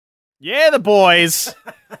Yeah, the boys.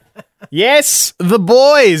 Yes, the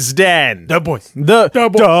boys, Dan. The boys. The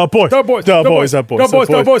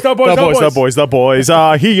boys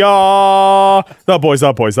are here. The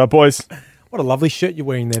boys. What a lovely shirt you're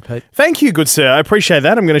wearing there, Pete. Thank you, good sir. I appreciate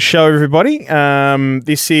that. I'm going to show everybody.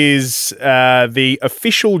 This is the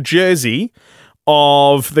official jersey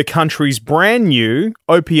of the country's brand new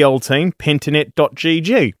OPL team,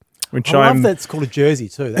 pentanet.gg. Which I love that it's called a jersey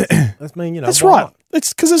too. That's That's right. Not?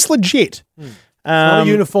 It's because it's legit. It's not a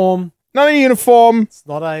uniform. Not a uniform. It's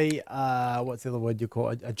not a, what's the other word you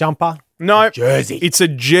call it? A jumper? No. It's a jersey. It's a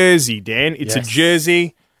jersey, Dan. It's a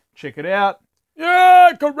jersey. Check it out.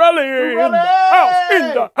 Yeah, Corelli in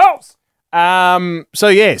the house.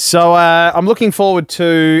 So I'm looking forward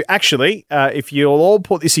to, actually, if you'll all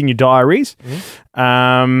put this in your diaries,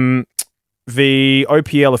 the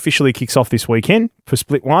OPL officially kicks off this weekend for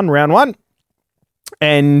Split 1, Round 1.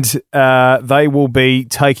 And they will be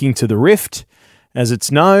taking to the Rift, as it's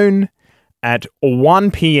known, at 1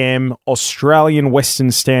 p.m. Australian Western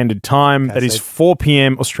Standard Time. Okay, that is 4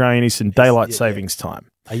 p.m. Australian Eastern Daylight Savings Time.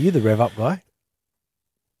 Are you the Rev Up guy?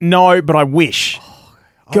 No, but I wish.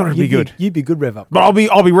 God, it'd be good. You'd be good Rev Up. But I'll be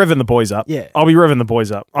revving the boys up. Yeah. I'll be revving the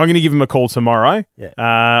boys up. I'm going to give them a call tomorrow. Yeah.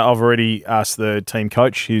 I've already asked the team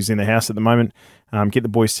coach, who's in the house at the moment, get the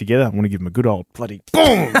boys together. I want to give them a good old bloody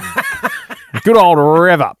boom. Good old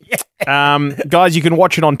rev up. Guys, you can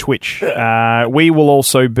watch it on Twitch. We will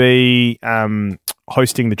also be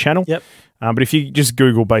hosting the channel. Yep. But if you just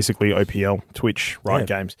Google basically OPL, Twitch, Riot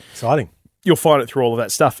Games. Exciting. You'll find it through all of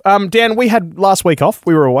that stuff. Dan, we had last week off.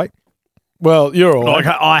 We were away. Well, you're all right.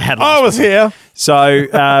 I was here. So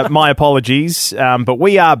my apologies. But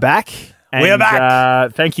we are back. We are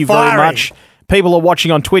back. Thank you very much. People are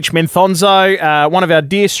watching on Twitch. Menthonzo, one of our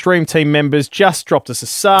dear stream team members, just dropped us a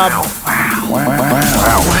sub.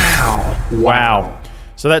 Wow.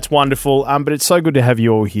 So that's wonderful. But it's so good to have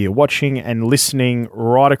you all here watching and listening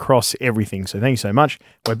right across everything. So thank you so much.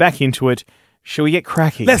 We're back into it. Shall we get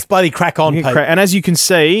cracking? Let's bloody crack on, Pete. And as you can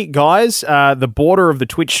see, guys, the border of the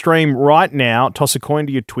Twitch stream right now, toss a coin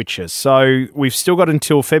to your Twitchers. So we've still got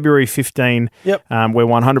until February 15, where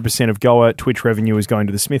 100% of Goa Twitch revenue is going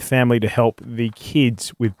to the Smith family to help the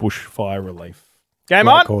kids with bushfire relief. Game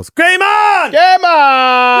on! Game on! Game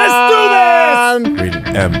on! Let's do this!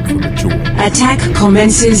 Rated M for mature. Attack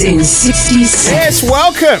commences in 60 seconds. Yes,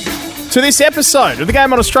 welcome to this episode of the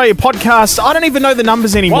Game on Australia podcast. I don't even know the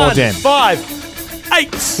numbers anymore, Dan.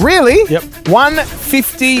 158. Really? Yep.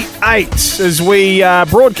 158 as we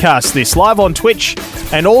broadcast this live on Twitch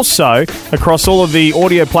and also across all of the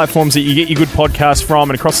audio platforms that you get your good podcasts from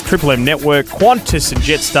and across the Triple M network, Qantas and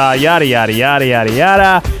Jetstar, yada, yada, yada, yada,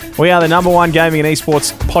 yada. We are the number one gaming and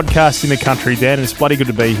esports podcast in the country, Dan, and it's bloody good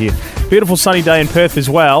to be here. Beautiful sunny day in Perth as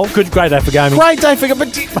well. Great day for gaming. Great day for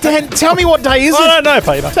gaming. But Dan, tell me what day is it? I don't know,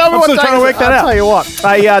 Peter. Tell me what day trying to work that out. I'll tell you what.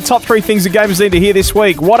 Top 3 things that gamers need to hear this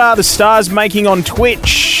week. What are the stars making on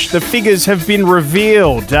Twitch? The figures have been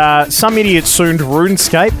revealed. Some idiot soon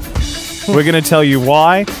RuneScape. We're going to tell you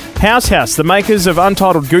why. House, the makers of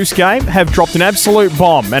Untitled Goose Game, have dropped an absolute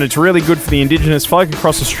bomb, and it's really good for the Indigenous folk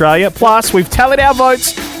across Australia. Plus, we've tallied our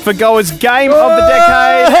votes for Goa's Game of the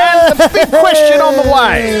Decade, and the big question on the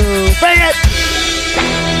way. Bang it!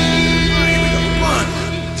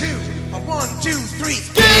 One, two, three.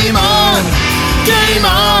 Game on! Game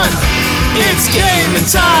on! It's gaming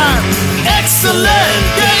time! Excellent!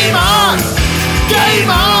 Game on!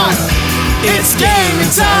 Game on! It's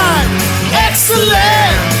gaming time!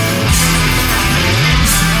 Excellent!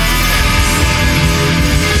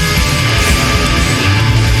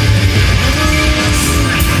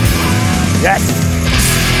 Yes!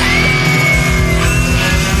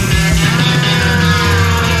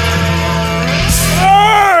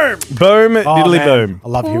 Boom, diddly boom. I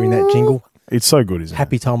love hearing that jingle. It's so good, isn't it?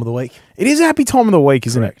 Happy time of the week. It is a happy time of the week,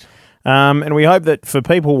 isn't it? And we hope that for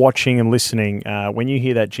people watching and listening, when you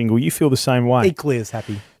hear that jingle, you feel the same way. Equally as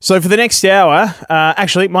happy. So for the next hour,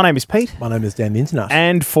 actually, my name is Pete. My name is Dan the Internet.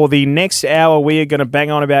 And for the next hour, we are going to bang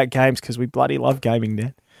on about games because we bloody love gaming,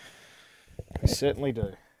 Dan. We certainly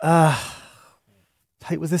do.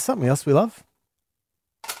 Pete, was there something else we love?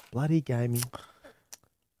 Bloody gaming.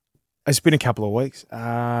 It's been a couple of weeks.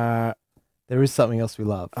 There is something else we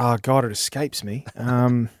love. Oh, God, it escapes me.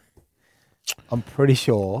 I'm pretty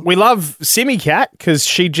sure. We love Simmy Cat because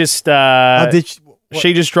she just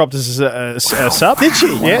she just dropped us a sub. Did she?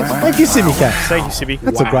 Yes. Thank you, Simmy Cat. Thank you, Simmy.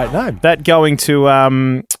 That's a great name. That going to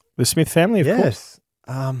the Smith family, of course.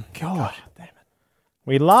 God damn it.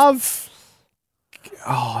 We love...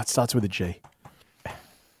 Oh, it starts with a G.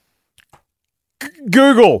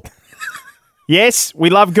 Google. Yes, we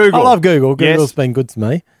love Google. I love Google. Google's Yes. been good to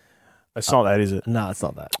me. It's not that, is it? No, it's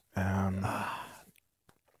not that.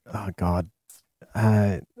 Oh, God.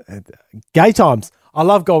 Gay times. I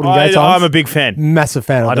love Golden Gay times. I'm a big fan. Massive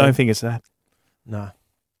fan of I them. don't think it's that. No.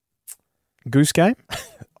 Goose Game?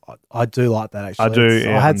 I do like that, actually. I do,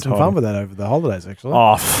 yeah, I had I'm some told. fun with that over the holidays, actually.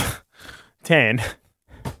 Oh, 10.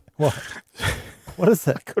 What? What is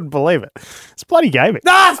that? Couldn't believe it. It's bloody gaming.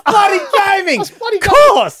 No, it's bloody gaming! It's bloody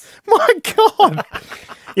course. My God.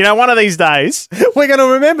 You know, one of these days, We're going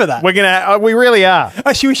to remember that. we really are.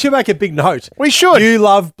 Actually, we should make a big note. We should. You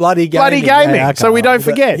love bloody gaming. Bloody gaming, Yeah, okay, so we don't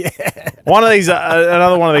but- forget. Yeah. One of these,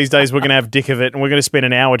 another one of these days, we're going to have dick of it, and we're going to spend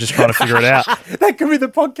an hour just trying to figure it out. That could be the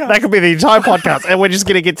podcast. That could be the entire podcast, and we're just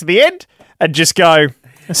going to get to the end and just go,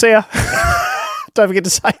 see ya. Don't forget to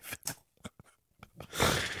save.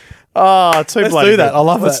 Oh, too Let's bloody do that. good. I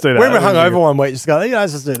love Let's that. do that. When we're That'd be hungover good. one week, just go,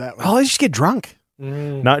 let's just do that one. Oh, let's just get drunk.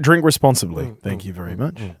 No, drink responsibly. Thank you very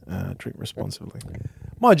much. Drink responsibly.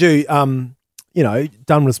 Mind you,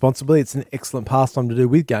 done responsibly, it's an excellent pastime to do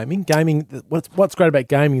with gaming. Gaming, what's great about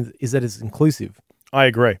gaming is that it's inclusive. I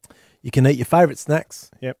agree. You can eat your favourite snacks,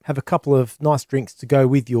 Yep. have a couple of nice drinks to go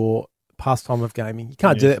with your pastime of gaming. You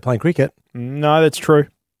can't do that playing cricket. No, that's true.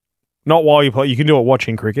 Not while you play. You can do it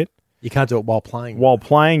watching cricket. You can't do it while playing. While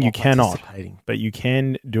playing, you While cannot. participating. But you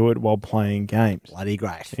can do it while playing games. Bloody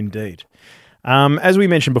great. Indeed. As we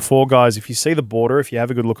mentioned before, guys, if you see the border, if you have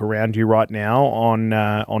a good look around you right now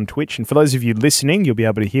on Twitch, and for those of you listening, you'll be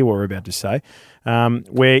able to hear what we're about to say.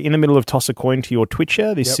 We're in the middle of Toss a Coin to Your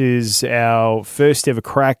Twitcher. This is our first ever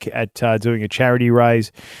crack at doing a charity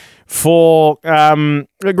raise for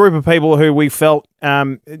a group of people who we felt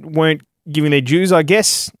weren't giving their dues, I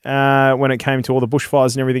guess, when it came to all the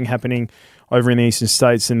bushfires and everything happening over in the eastern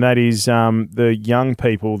states, and that is the young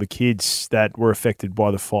people, the kids that were affected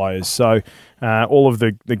by the fires. So all of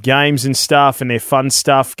the games and stuff and their fun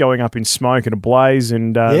stuff going up in smoke and a blaze,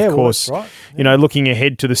 and of course, that's right. you know, looking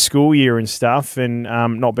ahead to the school year and stuff, and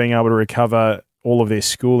not being able to recover all of their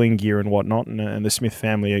schooling gear and whatnot, and the Smith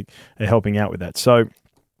family are helping out with that. So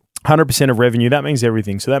 100% of revenue, that means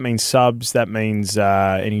everything. So that means subs, that means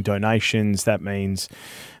any donations, that means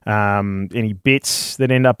any bits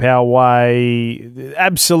that end up our way,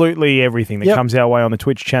 absolutely everything that comes our way on the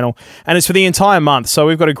Twitch channel. And it's for the entire month. So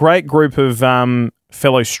we've got a great group of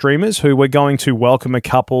fellow streamers who we're going to welcome a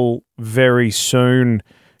couple very soon,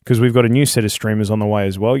 because we've got a new set of streamers on the way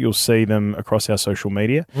as well. You'll see them across our social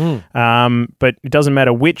media. But it doesn't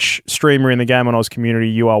matter which streamer in the Game on Oz community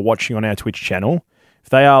you are watching on our Twitch channel. If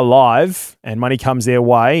they are live and money comes their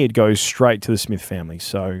way, it goes straight to the Smith family.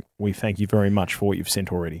 So we thank you very much for what you've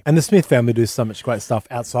sent already. And the Smith family do so much great stuff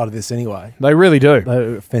outside of this anyway. They really do.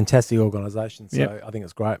 They're a fantastic organisation, so I think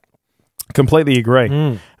it's great. Completely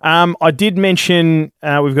agree. I did mention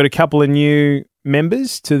we've got a couple of new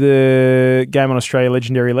members to the Game on Australia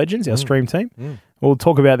Legendary Legends, our stream team. We'll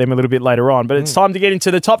talk about them a little bit later on, but it's time to get into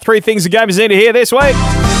the top 3 things the gamers need to hear this week.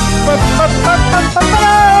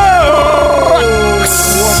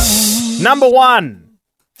 Number 1.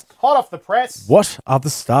 Hot off the press. What are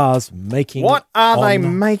the stars making? What are they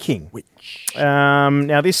on making? Which?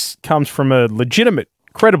 Now, this comes from a legitimate,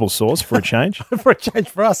 credible source for a change. For a change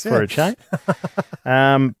for us, For a change.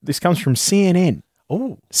 This comes from CNN.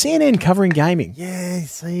 Oh, CNN covering gaming. yeah.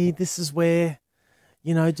 See, this is where,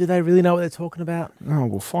 do they really know what they're talking about? Oh,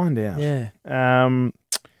 we'll find out. Yeah.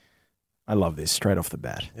 I love this straight off the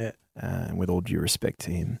bat. Yeah. With all due respect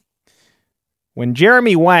to him. When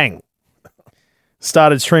Jeremy Wang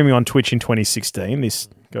started streaming on Twitch in 2016, this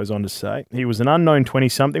goes on to say, he was an unknown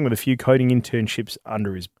 20-something with a few coding internships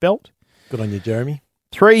under his belt. Good on you, Jeremy.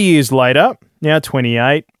 3 years later, now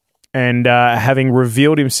 28, and having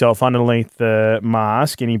revealed himself underneath the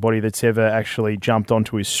mask, anybody that's ever actually jumped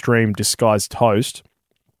onto his stream disguised host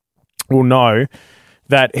will know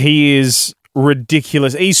that he is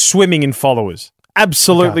ridiculous. He's swimming in followers.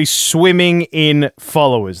 Absolutely swimming in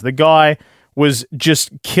followers. The guy was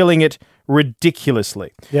just killing it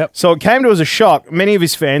ridiculously. Yep. So it came to as a shock, many of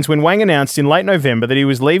his fans, when Wang announced in late November that he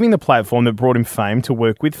was leaving the platform that brought him fame to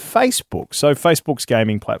work with Facebook. So Facebook's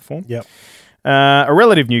gaming platform. Yep. A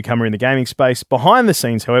relative newcomer in the gaming space. Behind the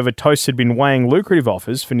scenes, however, Toast had been weighing lucrative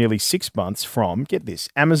offers for nearly 6 months from, get this,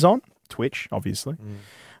 Amazon, Twitch, obviously,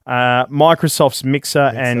 Microsoft's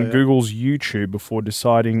Mixer and Google's YouTube before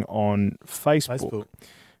deciding on Facebook.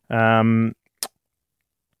 No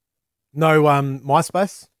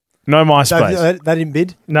MySpace? No MySpace. They didn't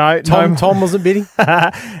bid? No, Tom wasn't bidding?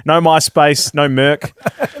 no MySpace, no Merc.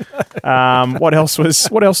 What else was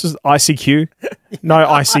ICQ? No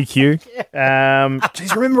ICQ.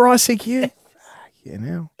 Geez, remember ICQ? Yeah,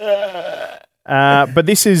 now. But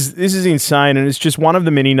this is insane, and it's just one of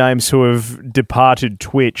the many names who have departed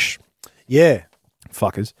Twitch Yeah.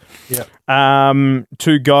 Fuckers. Yeah.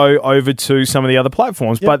 To go over to some of the other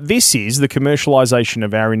platforms. Yep. But this is the commercialization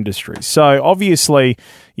of our industry. So obviously,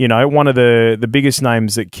 one of the biggest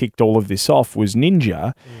names that kicked all of this off was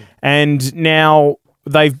Ninja. And now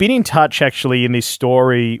they've been in touch actually in this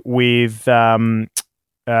story with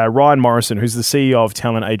Ryan Morrison, who's the CEO of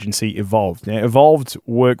talent agency Evolved. Now, Evolved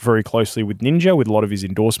work very closely with Ninja with a lot of his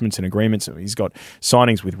endorsements and agreements. He's got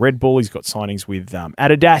signings with Red Bull. He's got signings with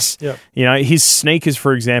Adidas. Yep. His sneakers,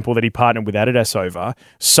 for example, that he partnered with Adidas over,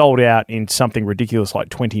 sold out in something ridiculous like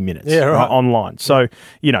 20 minutes online. So,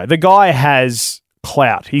 the guy has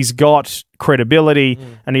clout. He's got credibility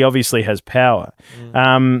and he obviously has power.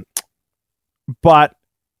 But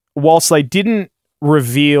whilst they didn't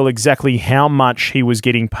reveal exactly how much he was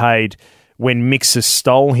getting paid when Mixer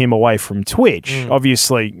stole him away from Twitch,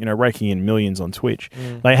 obviously, raking in millions on Twitch,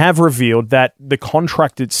 they have revealed that the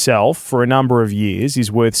contract itself for a number of years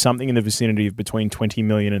is worth something in the vicinity of between $20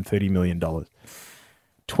 million and $30 million.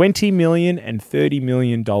 $20 million and $30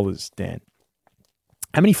 million, Dan.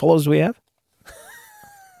 How many followers do we have?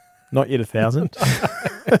 Not yet 1,000.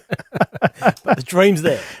 But the dream's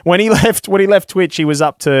there. When he left Twitch, he was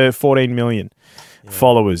up to 14 million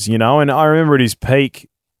followers, and I remember at his peak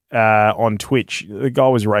on Twitch, the guy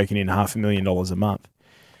was raking in $500,000 a month.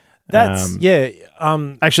 That's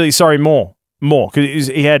actually, sorry, more because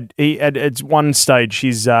he had at one stage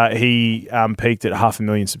he peaked at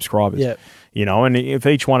 500,000 subscribers. Yeah. And if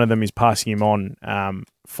each one of them is passing him on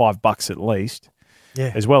 $5 at least.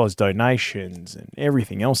 Yeah. As well as donations and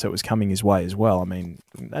everything else that was coming his way as well. I mean,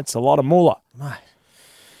 that's a lot of moolah. Mate.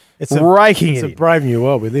 It's a brave new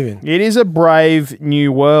world we live in. It is a brave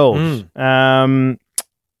new world.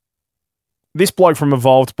 This bloke from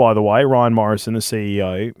Evolved, by the way, Ryan Morrison, the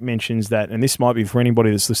CEO, mentions that, and this might be for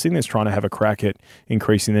anybody that's listening that's trying to have a crack at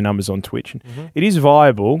increasing the numbers on Twitch. It is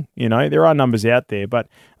viable. There are numbers out there, but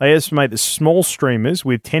they estimate that small streamers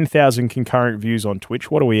with 10,000 concurrent views on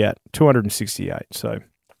Twitch, what are we at? 268. So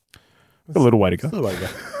a little way to go. A little way to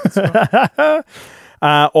go.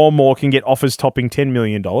 Or more can get offers topping $10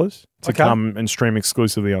 million to come and stream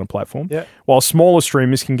exclusively on a platform, while smaller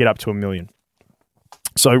streamers can get up to $1 million.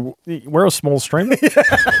 So we're a small streamer.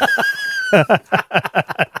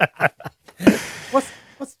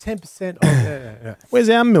 What's 10% of Where's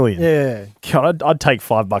our million? Yeah. God, I'd take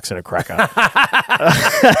 $5 at a cracker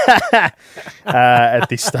at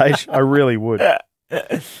this stage. I really would.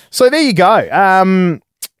 So there you go.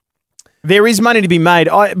 There is money to be made.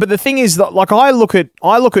 But the thing is that, like, I look at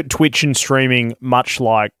Twitch and streaming much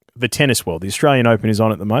like the tennis world. The Australian Open is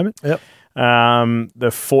on at the moment. Yep. The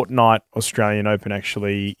Fortnite Australian Open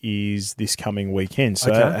actually is this coming weekend. So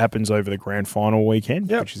that happens over the grand final weekend,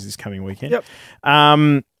 which is this coming weekend. Yep.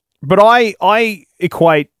 But I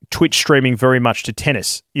equate Twitch streaming very much to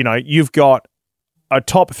tennis. You've got a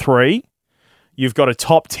top 3, you've got a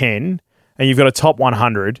top 10, and you've got a top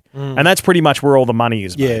 100, and that's pretty much where all the money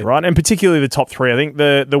is made, right? And particularly the top 3. I think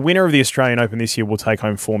the winner of the Australian Open this year will take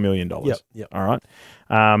home $4 million. Yep. All right,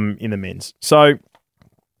 in the men's. So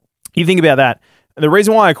you think about that. The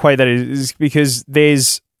reason why I equate that is because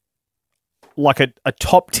there's like a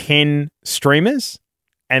top 10 streamers,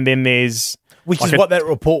 and then there's... Which is what that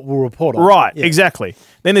report will report on. Right, exactly.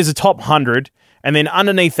 Then there's a top 100, and then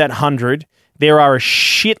underneath that 100, there are a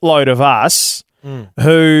shitload of us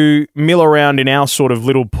who mill around in our sort of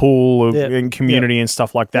little pool and community and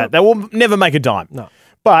stuff like that. They will never make a dime. No.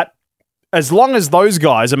 But as long as those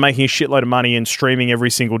guys are making a shitload of money and streaming every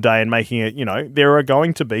single day and making it, there are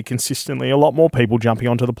going to be consistently a lot more people jumping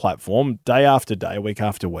onto the platform day after day, week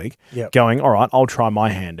after week, going, all right, I'll try my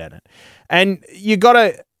hand at it. And you got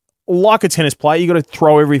to, like a tennis player, you got to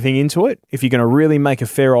throw everything into it if you're going to really make a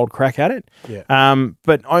fair old crack at it. Yeah.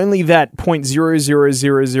 But only that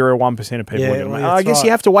 0.00001% of people. I guess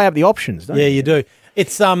you have to weigh up the options, don't you? Yeah, you do.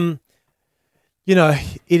 It's it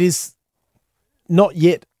is not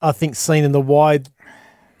yet, I think, seen in the wide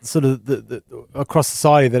sort of the across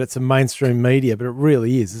society that it's a mainstream media, but it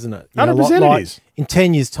really is, isn't it? 100% it is. In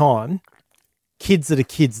 10 years' time, kids that are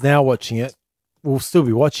kids now watching it will still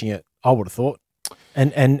be watching it, I would have thought.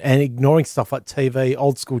 And ignoring stuff like TV,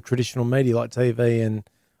 old school traditional media like TV and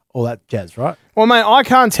all that jazz, right? Well, mate, I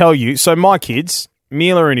can't tell you. So my kids,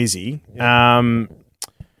 Mila and Izzy, they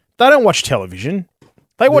don't watch television.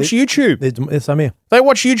 They watch YouTube. Yes, I'm here. They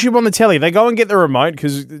watch YouTube on the telly. They go and get the remote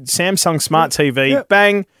because Samsung Smart TV,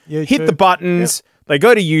 bang, YouTube. hit the buttons. They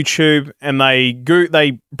go to YouTube and they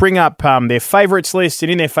bring up their favourites list,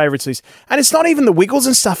 and in their favourites list, and it's not even the Wiggles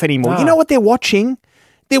and stuff anymore. You know what they're watching?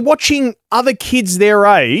 They're watching other kids their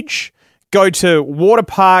age go to water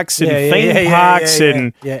parks and theme parks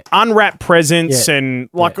and unwrap presents and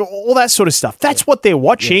all that sort of stuff. That's what they're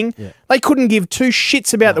watching. They couldn't give two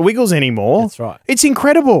shits about the Wiggles anymore. That's right. It's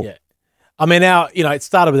incredible. Yeah. I mean, it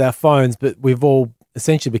started with our phones, but we've all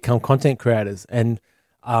essentially become content creators. And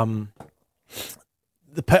I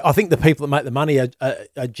think the people that make the money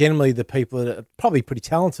are generally the people that are probably pretty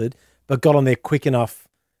talented, but got on there quick enough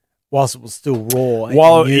whilst it was still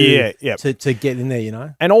raw to get in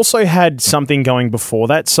there, And also had something going before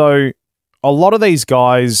that. So a lot of these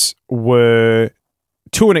guys were,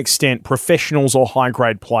 to an extent, professionals or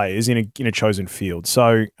high-grade players in a chosen field.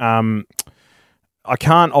 So I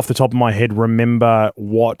can't, off the top of my head, remember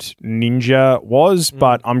what Ninja was,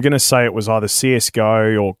 but I'm going to say it was either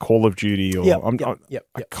CSGO or Call of Duty. Or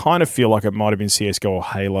I kind of feel like it might have been CSGO or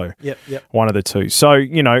Halo. One of the two. So,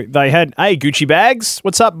 they had, hey, Gucci bags.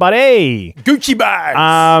 What's up, buddy? Gucci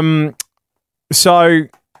bags. So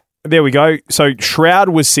there we go. So Shroud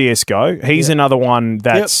was CSGO. He's another one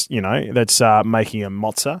that's, that's making a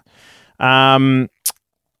mozza.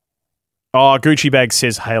 Oh, Gucci Bag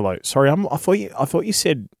says Halo. Sorry, I thought you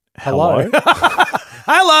said hello.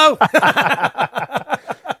 Hello.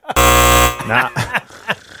 Nah.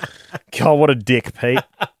 God, what a dick, Pete.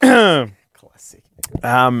 Classic.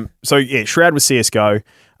 So Shroud was CS:GO.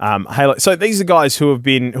 Halo. So these are guys who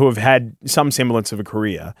have had some semblance of a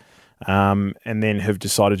career, and then have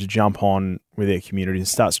decided to jump on with their community and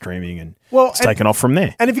start streaming, and it's taken off from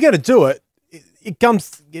there. And if you're going to do it, it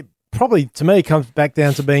probably, to me, comes back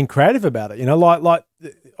down to being creative about it. Like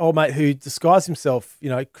the old mate who disguised himself,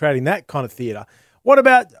 creating that kind of theatre. What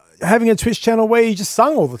about having a Twitch channel where you just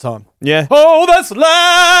sung all the time? Yeah. Oh, that's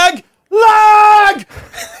lag!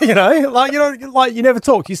 Like you never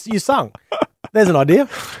talk, you sung. There's an idea.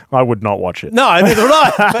 I would not watch it. No, neither would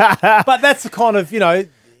I. But that's the kind of,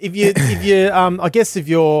 if you I guess if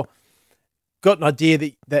you're got an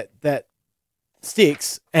idea that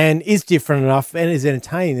sticks and is different enough and is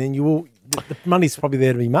entertaining, then the money's probably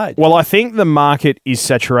there to be made. Well, I think the market is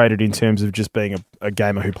saturated in terms of just being a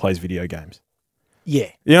gamer who plays video games. Yeah.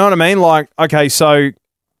 You know what I mean? Like, okay, so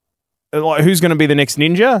who's going to be the next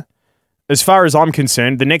Ninja? As far as I'm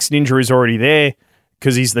concerned, the next Ninja is already there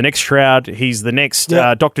because he's the next Shroud, he's the next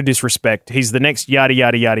Dr. Disrespect, he's the next yada,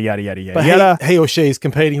 yada, yada, yada, yada, yada. But he or she is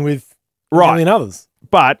competing with a million others.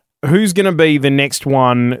 But who's going to be the next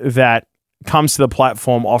one that comes to the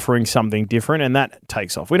platform offering something different, and that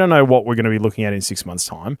takes off? We don't know what we're going to be looking at in 6 months'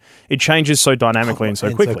 time. It changes so dynamically and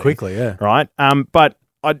so quickly. Yeah. Right? But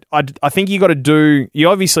I think you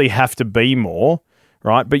obviously have to be more,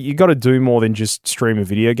 right? But you got to do more than just stream a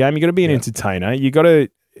video game. You got to be an entertainer. You got to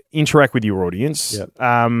interact with your audience. Yep.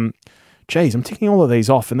 Geez, I'm ticking all of these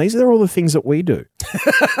off, and these are all the things that we do.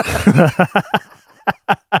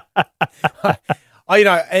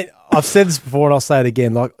 I've said this before and I'll say it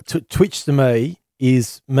again. Like Twitch to me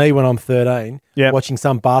is me when I'm 13 watching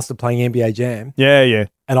some bastard playing NBA Jam. Yeah.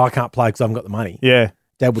 And I can't play because I haven't got the money. Yeah.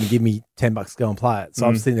 Dad wouldn't give me $10 to go and play it. So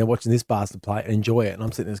I'm sitting there watching this bastard play and enjoy it. And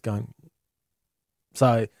I'm sitting there going,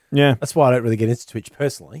 so that's why I don't really get into Twitch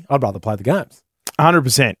personally. I'd rather play the games.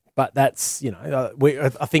 100%. But that's,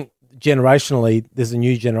 I think generationally, there's a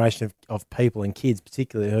new generation of people and kids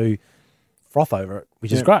particularly who froth over it,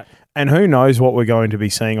 which is great. And who knows what we're going to be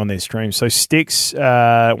seeing on their stream. So Sticks,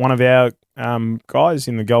 one of our guys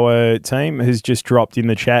in the Goa team, has just dropped in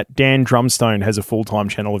the chat, Dan Drumstone has a full-time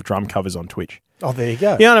channel of drum covers on Twitch. Oh, there you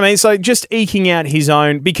go. You know what I mean? So just eking out his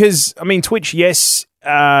own, because, I mean, Twitch, yes,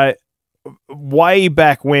 way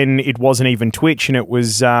back when it wasn't even Twitch and it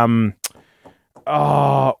was, it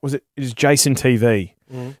was Jason TV.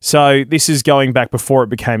 So this is going back before it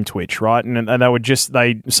became Twitch, right? And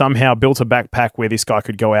they somehow built a backpack where this guy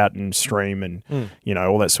could go out and stream and,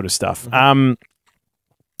 all that sort of stuff.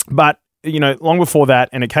 But, long before that,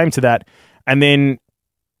 and it came to that, and then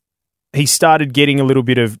he started getting a little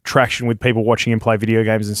bit of traction with people watching him play video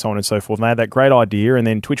games and so on and so forth. And they had that great idea, and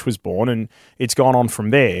then Twitch was born, and it's gone on from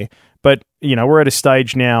there. But, we're at a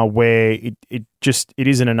stage now where it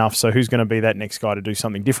isn't enough. So who's going to be that next guy to do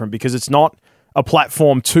something different? Because it's not a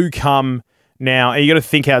platform to come now. And you got to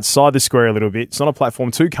think outside the square a little bit. It's not a platform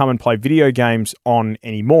to come and play video games on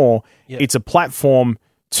anymore. Yep. It's a platform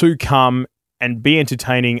to come and be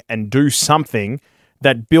entertaining and do something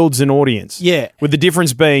that builds an audience. Yeah. With the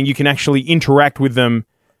difference being you can actually interact with them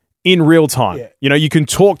in real time. Yeah. You can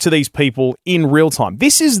talk to these people in real time.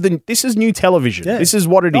 This is new television. Yeah. This is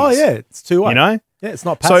what it is. Oh yeah, it's two-way. Yeah, it's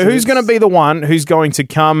not passive. So who's going to be the one who's going to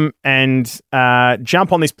come and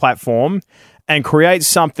jump on this platform and create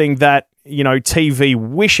something that, TV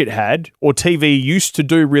wish it had, or TV used to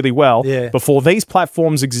do really well before these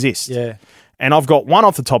platforms exist? Yeah. And I've got one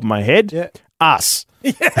off the top of my head. Yeah. Us.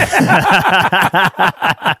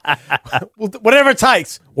 Well, whatever it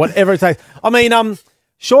takes. Whatever it takes. I mean,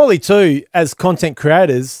 surely too, as content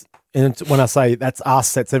creators, and when I say that's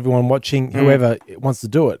us, that's everyone watching, whoever wants to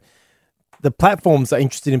do it, the platforms are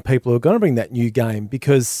interested in people who are going to bring that new game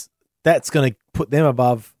because that's going to put them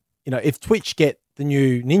above, if Twitch get the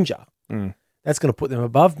new Ninja, that's going to put them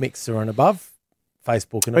above Mixer and above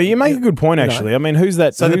Facebook. And you make a good point, actually. I mean, who's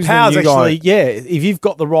that? So who's the power's new actually, guy? if you've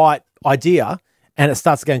got the right idea and it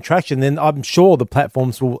starts to gain traction, then I'm sure the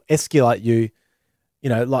platforms will escalate you,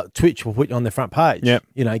 like Twitch will put you on their front page,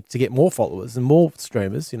 to get more followers and more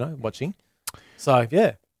streamers, watching. So,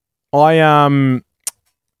 yeah.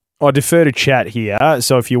 I defer to chat here.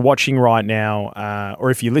 So if you're watching right now,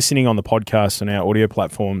 or if you're listening on the podcast on our audio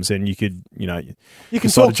platforms, and you could, you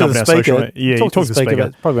can talk to the speaker. Yeah, talk to the speaker.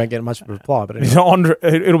 But probably won't get much of a reply. But anyway.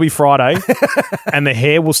 It'll be Friday, and the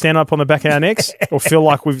hair will stand up on the back of our necks, or feel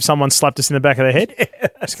like someone slapped us in the back of the head.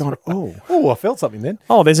 Just going, I felt something then.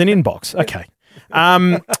 Oh, there's an inbox. Okay,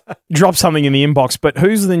 drop something in the inbox. But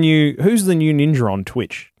who's the new ninja on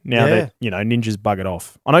Twitch? Now that, Ninja's buggered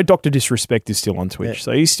off. I know Dr. Disrespect is still on Twitch,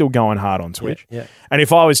 so he's still going hard on Twitch. Yeah. And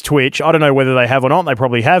if I was Twitch, I don't know whether they have or not, they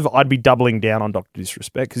probably have, I'd be doubling down on Dr.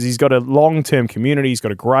 Disrespect because he's got a long-term community. He's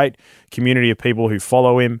got a great community of people who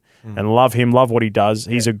follow him and love him, love what he does.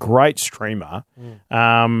 He's a great streamer.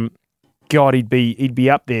 God, he'd be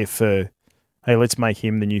up there for, hey, let's make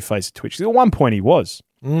him the new face of Twitch. At one point he was,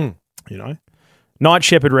 Night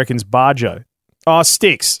Shepherd reckons Barjo. Oh,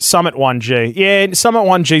 Sticks, Summit 1G. Yeah, Summit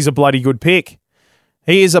 1G's a bloody good pick.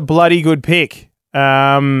 He is a bloody good pick.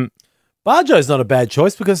 Barjo's not a bad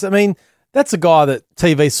choice because, I mean, that's a guy that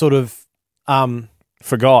TV sort of...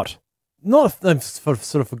 forgot. Not sort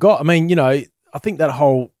of forgot. I mean, I think that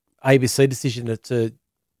whole ABC decision to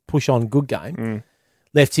push on Good Game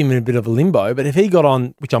left him in a bit of a limbo. But if he got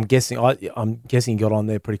on, which I'm guessing he got on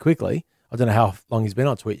there pretty quickly. I don't know how long he's been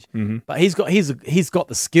on Twitch, but he's got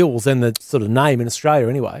the skills and the sort of name in Australia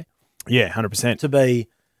anyway. Yeah, 100%. To be,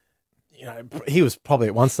 he was probably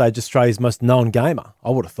at one stage Australia's most known gamer.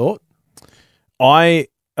 I would have thought. No,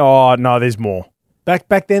 there's more. Back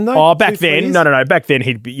then though. Oh, back then, no. Back then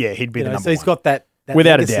he'd be the number one. So he's got that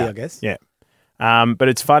without legacy, a doubt, I guess. Yeah. But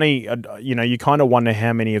it's funny, you kind of wonder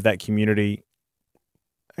how many of that community.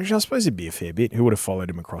 Actually, I suppose it'd be a fair bit. Who would have followed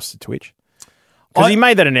him across to Twitch? Because he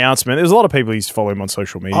made that announcement. There's a lot of people who used to follow him on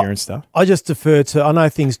social media and stuff. I just defer to, I know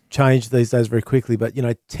things change these days very quickly, but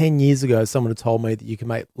 10 years ago, someone had told me that you can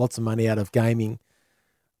make lots of money out of gaming,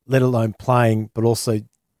 let alone playing, but also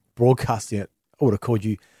broadcasting it. I would have called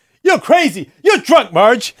you, you're crazy, you're drunk,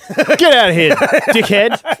 Marge. Get out of here,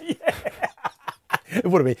 dickhead. It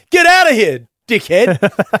would have been, get out of here, dickhead.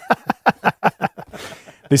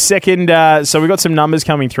 The second, so we got some numbers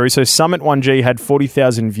coming through. So Summit 1G had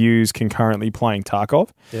 40,000 views concurrently playing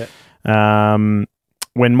Tarkov. Yeah.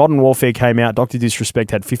 When Modern Warfare came out, Dr. Disrespect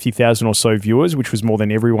had 50,000 or so viewers, which was more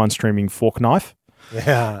than everyone streaming Fork Knife.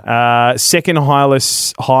 Yeah. Second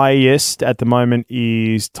highest at the moment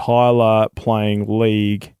is Tyler playing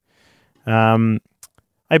League. Hey,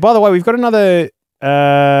 by the way, we've got another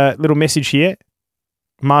little message here.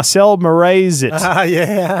 Marcel Moraes.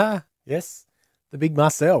 Yeah. Yes. The big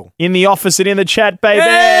Marcel. In the office and in the chat, baby.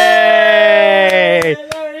 Hey!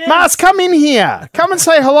 Mars, come in here. Come and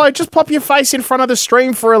say hello. Just pop your face in front of the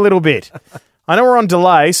stream for a little bit. I know we're on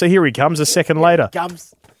delay, so here he comes a second later.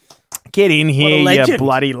 Get in here, you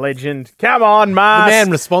bloody legend. Come on, Mars. The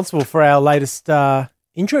man responsible for our latest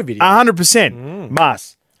intro video. 100%.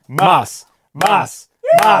 Mars. Get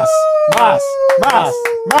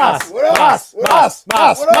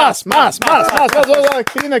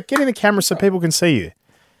in the camera so people can see you.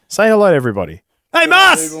 Say hello to everybody. Hey,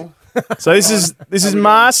 Mars! So this is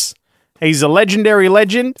Mars. He's a legendary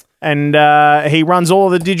legend, and he runs all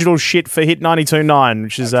of the digital shit for Hit 92.9,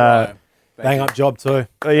 which is bang up job too.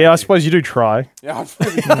 Yeah, I suppose you do try. Yeah,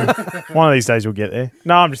 One of these days we'll get there.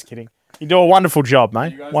 No, I'm just kidding. You do a wonderful job,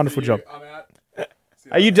 mate. Wonderful job. I'm out.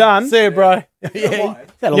 Are you done? See you, bro. You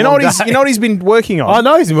know what he's been working on? I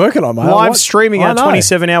know he's been working on, mate. Live streaming our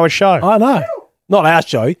 27-hour show. I know. Not our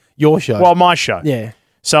show, your show. Well, my show. Yeah.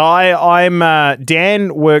 So I'm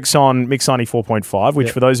Dan works on Mix 94.5,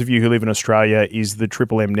 which for those of you who live in Australia is the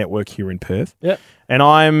Triple M network here in Perth. Yep.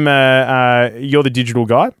 And you're the digital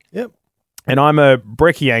guy. Yep. And I'm a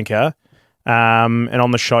brekkie anchor and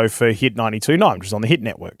on the show for Hit 92.9, which is on the Hit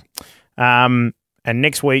network. And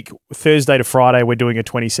next week, Thursday to Friday, we're doing a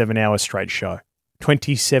 27-hour straight show.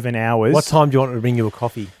 27 hours. What time do you want me to bring you a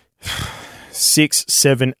coffee? 6,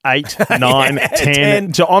 7, 8, 9,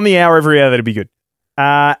 10. So on the hour every hour, that'd be good.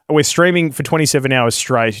 We're streaming for 27 hours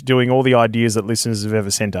straight, doing all the ideas that listeners have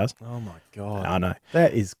ever sent us. Oh my god! I know.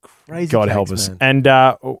 That is crazy. God cakes, help us. man.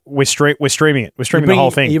 And we're streaming it. We're streaming the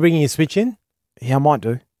whole thing. Are you bringing your Switch in? Yeah, I might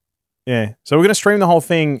do. Yeah. So we're going to stream the whole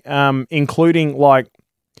thing, including like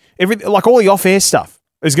all the off-air stuff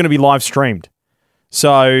is going to be live streamed.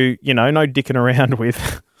 So, you know, no dicking around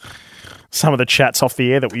with some of the chats off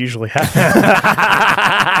the air that we usually have.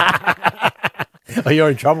 Oh, you're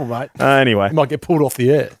in trouble, mate. Anyway. You might get pulled off the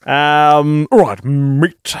air. All right,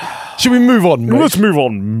 mate. Should we move on, mate? Let's move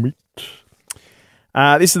on, mate.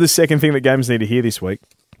 This is the second thing that games need to hear this week.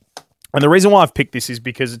 And the reason why I've picked this is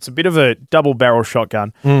because it's a bit of a double-barrel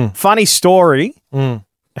shotgun. Funny story.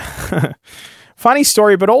 Funny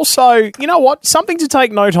story, but also, you know what? Something to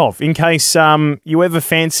take note of in case you ever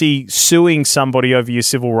fancy suing somebody over your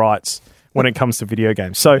civil rights when it comes to video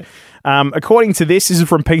games. So, according to this is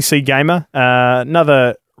from PC Gamer,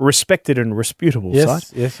 another respected and resputable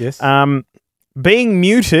site. Yes. Being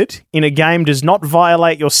muted in a game does not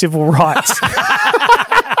violate your civil rights.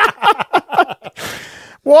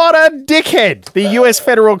 What a dickhead, the US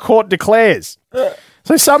federal court declares.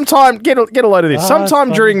 So sometime, get a load of this.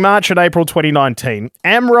 Sometime during March and April 2019,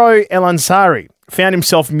 Amro El Ansari found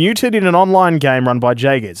himself muted in an online game run by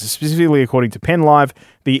ckheads, specifically according to PenLive,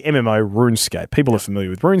 the MMO RuneScape. People are familiar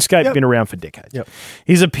with RuneScape, been around for decades.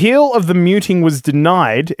 His appeal of the muting was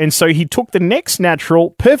denied, and so he took the next natural,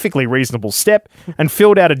 perfectly reasonable step and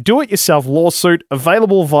filled out a do-it-yourself lawsuit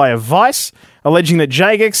available via Vice, alleging that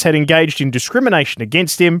ckheads had engaged in discrimination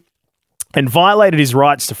against him and violated his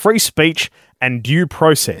rights to free speech and due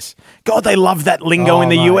process. God, they love that lingo in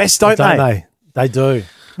the US, don't they? They do.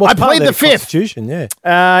 Well, I plead the fifth. Constitution,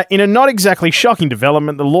 yeah. In a not exactly shocking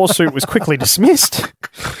development, the lawsuit was quickly dismissed.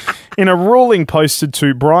 In a ruling posted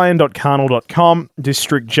to brian.carnell.com,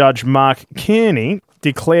 District Judge Mark Kearney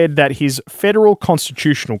declared that his federal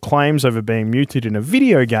constitutional claims over being muted in a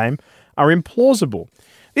video game are implausible.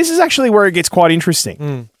 This is actually where it gets quite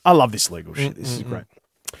interesting. I love this legal shit. This is great.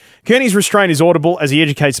 Kearney's restraint is audible as he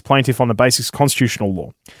educates the plaintiff on the basics of constitutional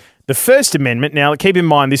law. The First Amendment, now keep in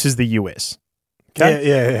mind this is the US. Okay?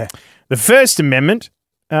 Yeah. The First Amendment,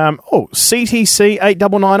 CTC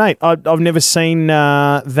 8998. I've never seen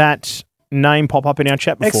that name pop up in our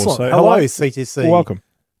chat before. Excellent. So, hello, CTC. Welcome.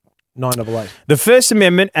 988. The First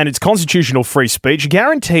Amendment and its constitutional free speech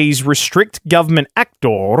guarantees restrict government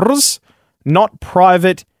actors, not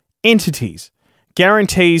private entities.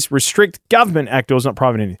 Guarantees restrict government actors, not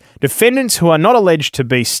private entities. Defendants who are not alleged to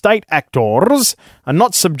be state actors are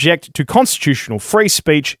not subject to constitutional free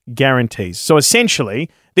speech guarantees. So essentially,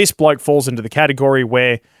 this bloke falls into the category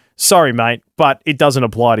where, sorry, mate, but it doesn't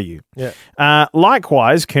apply to you. Yeah.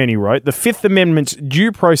 Likewise, Kearney wrote, the Fifth Amendment's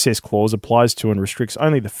due process clause applies to and restricts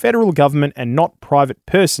only the federal government and not private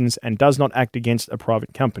persons and does not act against a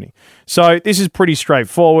private company. So this is pretty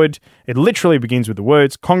straightforward. It literally begins with the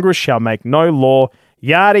words, Congress shall make no law,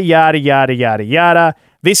 yada, yada, yada, yada, yada.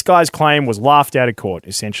 This guy's claim was laughed out of court,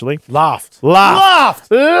 essentially. Laughed out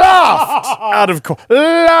of court.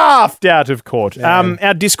 Laughed out of court.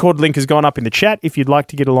 Our Discord link has gone up in the chat. If you'd like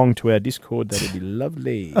to get along to our Discord, that'd be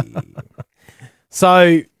lovely.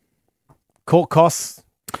 So, court costs.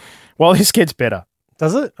 Well, this gets better.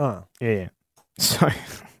 Does it? Oh. Yeah. So,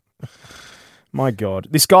 my God.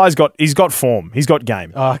 This guy's he's got form. He's got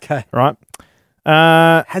game. Oh, okay. Right?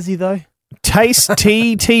 Has he, though? Taste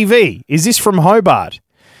TV. Is this from Hobart?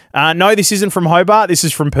 No, this isn't from Hobart. This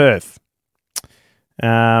is from Perth.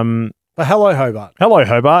 But hello, Hobart. Hello,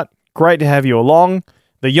 Hobart. Great to have you along.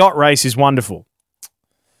 The yacht race is wonderful.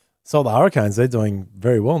 So the Hurricanes, they're doing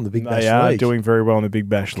very well in the Big Bash League. They are doing very well in the Big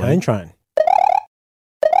Bash League. Cane train.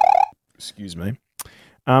 Excuse me.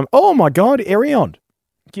 Oh, my God. Arion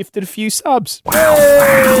gifted a few subs.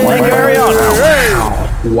 Thank you,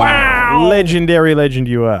 Arion. Wow. Legendary legend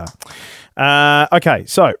you are. Okay,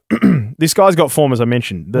 so this guy's got form, as I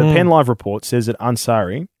mentioned. The PenLive report says that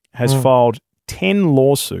Ansari has filed 10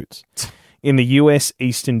 lawsuits in the US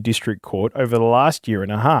Eastern District Court over the last year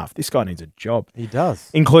and a half. This guy needs a job. He does.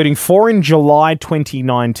 Including 4 in July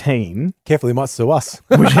 2019. Careful, he might sue us.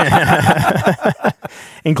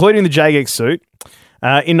 Including the JGEX suit.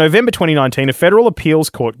 In November 2019, a federal appeals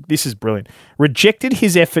court, this is brilliant, rejected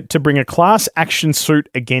his effort to bring a class action suit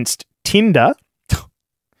against Tinder,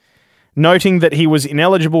 noting that he was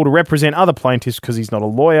ineligible to represent other plaintiffs because he's not a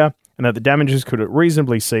lawyer and that the damages could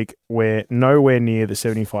reasonably seek were nowhere near the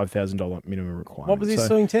 $75,000 minimum requirement. What was he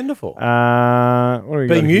suing Tinder for? What are we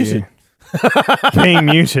Being muted. Being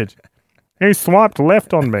muted. He swiped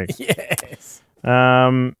left on me. Yes.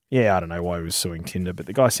 Yeah, I don't know why he was suing Tinder, but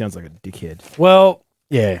the guy sounds like a dickhead. Well,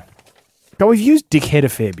 yeah. But we've used dickhead a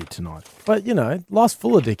fair bit tonight. But, life's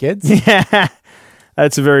full of dickheads. Yeah,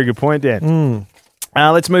 that's a very good point, Dan.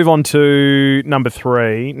 Let's move on to number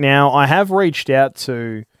 3. Now, I have reached out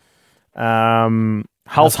to House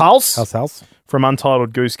from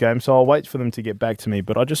Untitled Goose Game, so I'll wait for them to get back to me.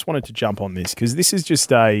 But I just wanted to jump on this because this is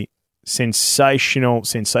just a sensational.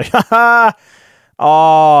 Oh,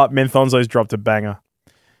 Menthonzo's dropped a banger.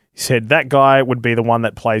 He said that guy would be the one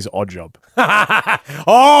that plays Oddjob.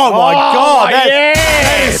 Oh, my God.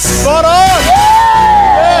 That is spot on.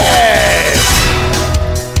 Yes.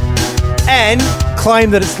 And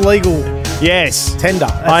claim that it's legal Yes. tender.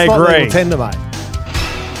 That's I not agree. legal tender, mate.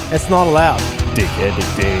 It's not allowed. Dickhead.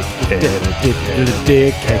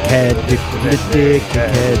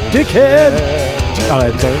 Dickhead.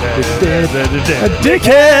 Oh, sorry.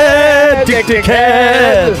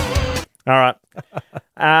 Dickhead. All right.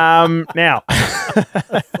 Now,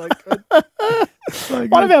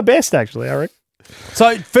 one of our best, actually, I reckon.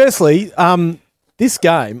 So, firstly, this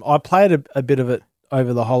game, I played a bit of it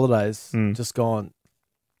over the holidays, just gone.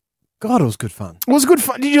 God, it was good fun. It was good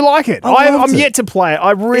fun. Did you like it? I loved I'm it. yet to play it.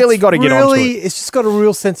 I really got to get onto it. It's just got a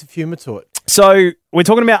real sense of humour to it. So we're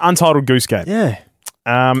talking about Untitled Goose Game. Yeah.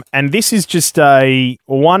 And this is just a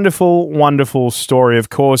wonderful, wonderful story. Of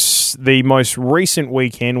course, the most recent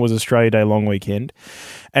weekend was Australia Day long weekend.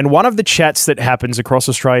 And one of the chats that happens across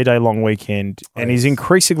Australia Day long weekend and is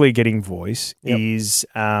increasingly getting voice is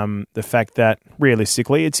the fact that,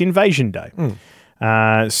 realistically, it's Invasion Day.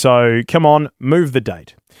 So come on, move the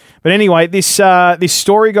date. But anyway, this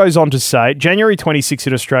story goes on to say, January 26th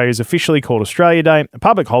in Australia is officially called Australia Day, a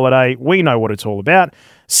public holiday. We know what it's all about.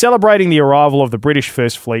 Celebrating the arrival of the British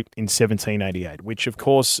First Fleet in 1788, which, of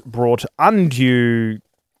course, brought undue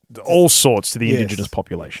all sorts to the Indigenous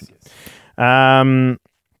population.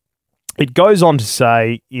 It goes on to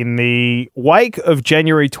say, in the wake of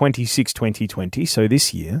January 26, 2020, so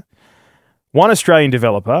this year, one Australian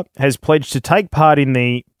developer has pledged to take part in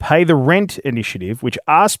the Pay the Rent initiative, which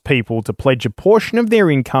asks people to pledge a portion of their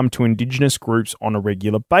income to Indigenous groups on a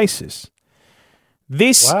regular basis.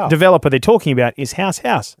 This developer they're talking about is House.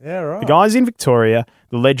 Yeah, right. The guys in Victoria,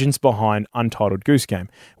 the legends behind Untitled Goose Game,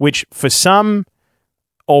 which for some,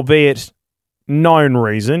 albeit known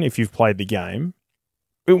reason, if you've played the game,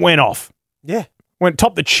 it went off. Yeah. Went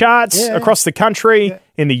top the charts across the country,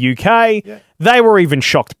 in the UK. Yeah. They were even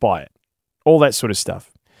shocked by it. All that sort of stuff.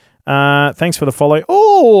 Thanks for the follow.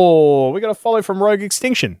 Oh, we got a follow from Rogue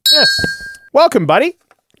Extinction. Yes. Welcome, buddy.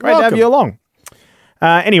 Great to have you along.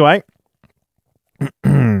 Anyway,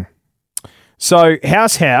 so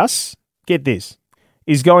House, get this,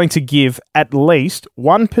 is going to give at least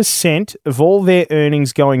 1% of all their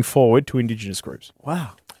earnings going forward to Indigenous groups.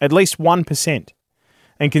 Wow. At least 1%.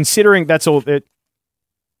 And considering that's all that...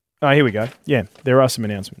 Oh, here we go. Yeah, there are some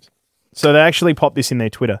announcements. So they actually popped this in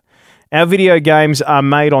their Twitter. Our video games are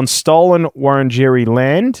made on stolen Wurundjeri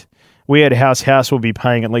land. We at House will be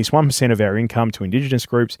paying at least 1% of our income to Indigenous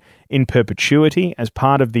groups in perpetuity. As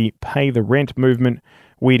part of the Pay the Rent movement,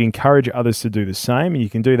 we'd encourage others to do the same. And you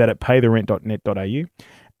can do that at paytherent.net.au.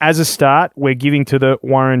 As a start, we're giving to the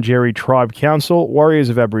Wurundjeri Tribe Council, Warriors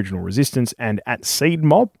of Aboriginal Resistance, and at Seed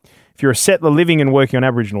Mob. If you're a settler living and working on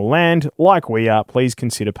Aboriginal land, like we are, please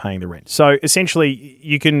consider paying the rent. So essentially,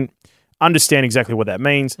 you can understand exactly what that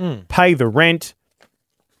means. Pay the rent.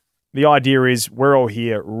 The idea is we're all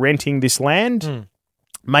here renting this land,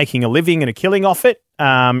 making a living and a killing off it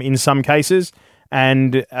in some cases,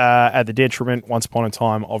 and at the detriment, once upon a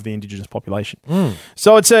time, of the Indigenous population.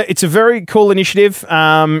 So it's a very cool initiative.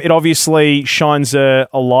 It obviously shines a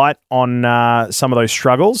light on some of those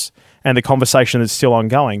struggles and the conversation that's still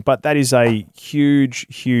ongoing. But that is a huge,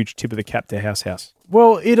 huge tip of the cap to House.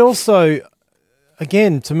 Well, it also,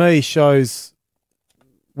 again, to me, shows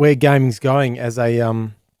where gaming's going as a, I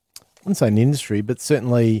wouldn't say an industry, but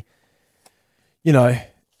certainly, I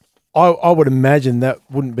would imagine that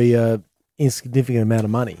wouldn't be a insignificant amount of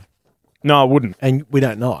money. No, I wouldn't. And we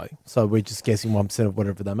don't know, so we're just guessing 1% of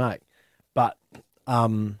whatever they make. But,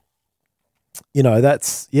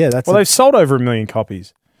 that's... Well, they've sold over 1 million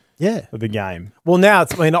copies. Yeah. Of the game. Well, now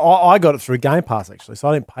I got it through Game Pass, actually, so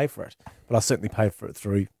I didn't pay for it, but I certainly paid for it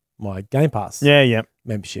through my Game Pass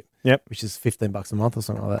membership, which is $15 a month or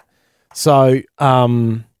something like that. So,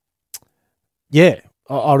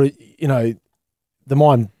 the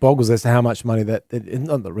mind boggles as to how much money that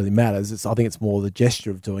not that really matters. I think it's more the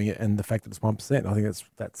gesture of doing it and the fact that it's 1%. I think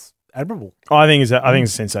that's admirable. I think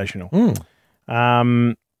it's sensational.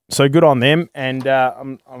 So good on them, and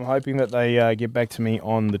I'm hoping that they get back to me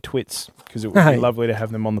on the twits, because it would be lovely to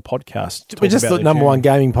have them on the podcast. We're just the number one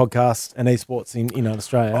gaming podcast and esports in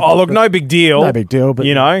Australia. Oh, look, no big deal. No big deal, but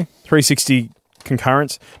 360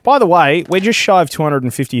 concurrence. By the way, we're just shy of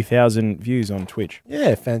 250,000 views on Twitch.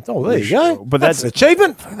 Yeah, fantastic. Oh, there you go. But that's an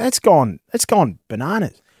achievement. That's gone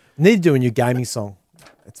bananas. Need to do a new gaming song.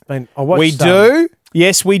 I watched, we do.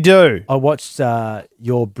 Yes, we do. I watched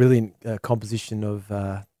your brilliant composition of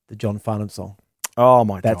the John Farnham song. Oh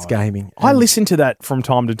my god, that's gaming. I listen to that from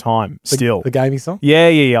time to time. Still, the gaming song.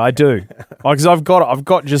 Yeah, I do. Because I've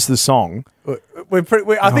got just the song. I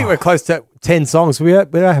think we're close to 10 songs. We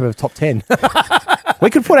don't have a top 10. We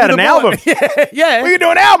could put out an album. Yeah. We could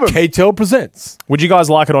do an album. KTEL presents. Would you guys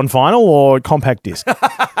like it on vinyl or compact disc?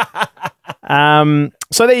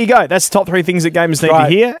 So there you go. That's the top 3 things that gamers need to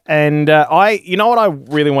hear. And you know what I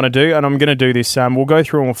really want to do, and I'm going to do this. We'll go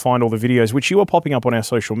through and we'll find all the videos, which you were popping up on our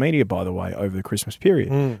social media, by the way, over the Christmas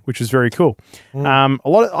period, which was very cool.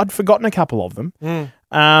 I'd forgotten a couple of them,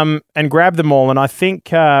 and grabbed them all. And I think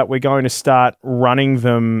we're going to start running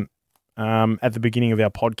them at the beginning of our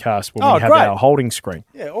podcast when we have our holding screen.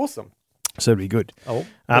 Yeah, awesome. So it'd be good. Oh,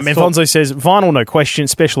 Alfonso says, vinyl, no question,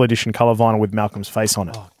 special edition colour vinyl with Malcolm's face on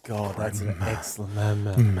it. Oh, God, that's an excellent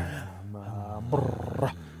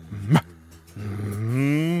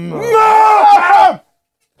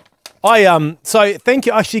So thank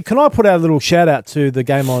you. Actually, can I put out a little shout out to the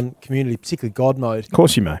Game On community, particularly God Mode? Of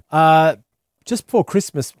course you may. Just before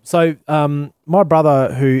Christmas, so my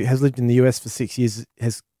brother, who has lived in the US for 6 years,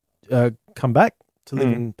 has come back to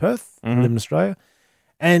live in Perth, live in Australia.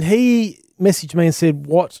 And he messaged me and said,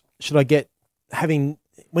 what should I get? When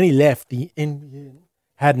he left, the NBN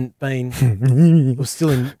hadn't been, was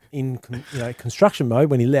still in construction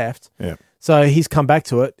mode when he left. Yeah. So he's come back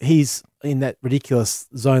to it. He's in that ridiculous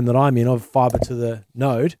zone that I'm in of fiber to the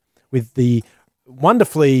node with the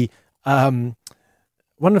wonderfully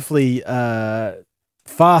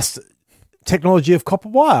fast technology of copper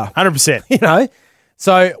wire. 100%.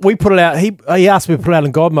 So we put it out. He asked me to put it out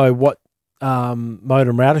in God Mode what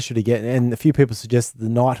modem router should he get, and a few people suggested the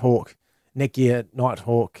Nighthawk, Netgear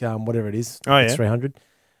Nighthawk, whatever it is, X300.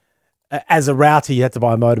 As a router, you had to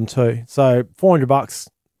buy a modem too. So $400,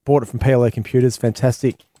 bought it from PLA Computers,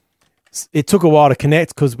 fantastic. It took a while to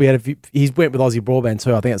connect because he went with Aussie Broadband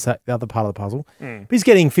too. I think that's the other part of the puzzle. But he's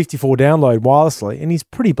getting 54 download wirelessly, and he's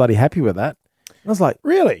pretty bloody happy with that. And I was like,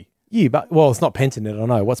 really? Well, it's not Pentanet, I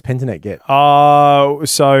know. What's Pentanet get?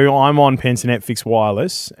 So I'm on Pentanet fixed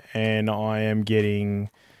wireless, and I am getting,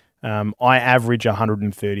 I average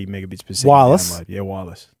 130 megabits per second. Wireless? Download. Yeah,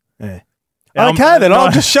 wireless. Yeah. Okay, then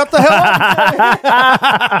I'll just shut the hell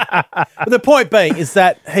up. But the point being is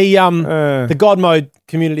that the God Mode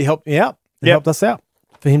community helped me out. They helped us out.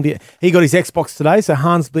 For him he got his Xbox today, so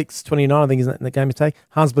Hans Blix 29, I think is in the game tag.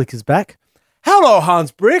 Hans Blix is back. Hello,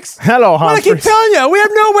 Hans Bricks. Hello, Hans Bricks. I keep telling you, we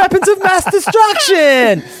have no weapons of mass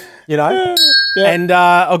destruction. And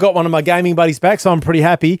I got one of my gaming buddies back, so I'm pretty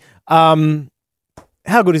happy. How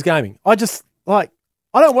good is gaming? I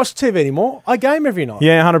don't watch TV anymore. I game every night.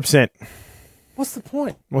 Yeah, 100%. What's the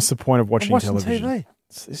point? What's the point of watching television? TV?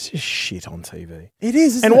 It's just shit on TV. It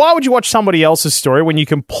is, isn't it? And why would you watch somebody else's story when you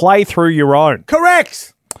can play through your own?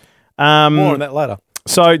 Correct. More on that later.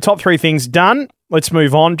 So, top 3 things done. Let's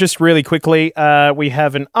move on. Just really quickly, we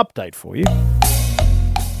have an update for you.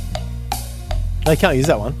 They can't use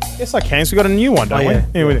that one. Yes, I can. So we've got a new one, don't we?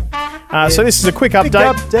 Yeah. We do. So this is a quick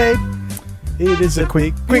update. It is a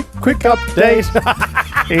quick update.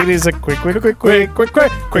 It is a quick update.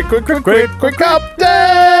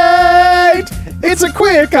 It's a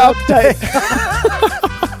quick update.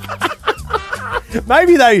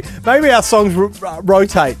 Maybe our songs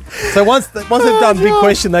rotate. So once they've done big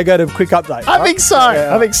question, they go to quick update. I think so.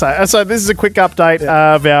 Yeah. I think so. So this is a quick update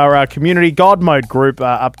of our community God Mode group,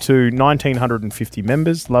 up to 1,950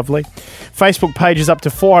 members. Lovely. Facebook page is up to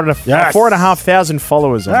 4,500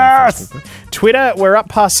 followers. On Facebook. Twitter, we're up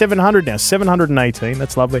past 700 now, 718.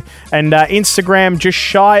 That's lovely. And Instagram, just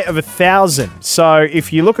shy of 1,000. So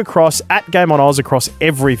if you look across at Game On Oz across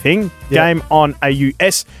everything, Game On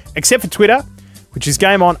AUS, except for Twitter, which is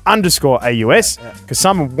Game On _AUS, because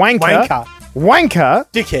some wanker,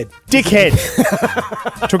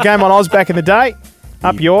 dickhead, took Game On Oz back in the day.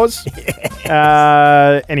 Up yours.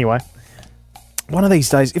 Yes. Anyway, one of these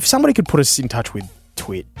days, if somebody could put us in touch with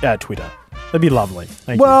Twitter, that'd be lovely.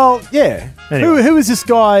 Thank you. Yeah. Anyway. Who is this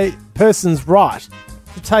person's right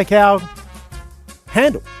to take our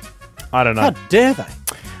handle? I don't know. How dare they?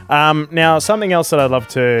 Now, something else that I'd love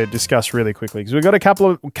to discuss really quickly, because we've got a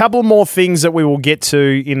couple more things that we will get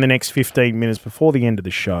to in the next 15 minutes before the end of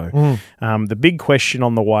the show. The big question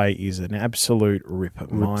on the way is an absolute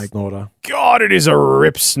rip. My snorter. God, it is a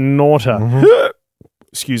rip snorter.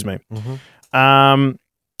 Excuse me. Hello,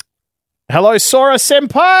 Sora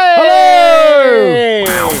Senpai. Hello.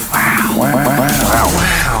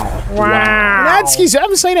 Adski's, I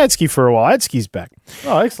haven't seen Adski for a while. Adski's back.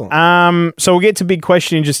 Oh, excellent. So we'll get to big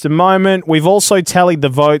question in just a moment. We've also tallied the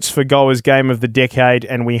votes for Goa's Game of the Decade,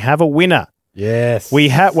 and we have a winner. Yes.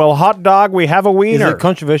 Hot dog, we have a winner. Is it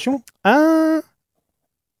controversial?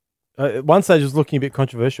 At one stage, it was looking a bit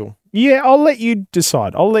controversial. Yeah, I'll let you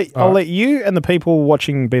decide. I'll let you and the people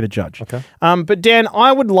watching be the judge. Okay. But Dan,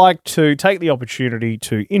 I would like to take the opportunity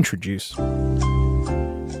to introduce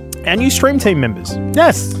our new stream team members.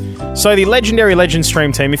 Yes. So the Legendary Legend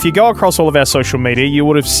stream team, if you go across all of our social media, you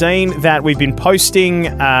would have seen that we've been posting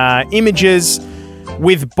images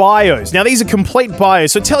with bios. Now, these are complete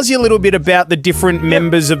bios, so it tells you a little bit about the different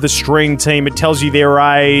members of the stream team. It tells you their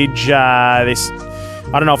age, I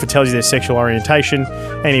don't know if it tells you their sexual orientation.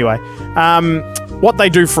 Anyway, what they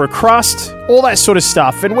do for a crust, all that sort of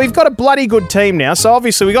stuff. And we've got a bloody good team now. So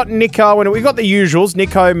obviously we got Nico and we've got the usuals,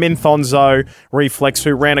 Nico, Menthonzo, Reflex,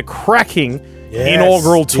 who ran a cracking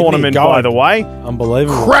inaugural tournament, by the way.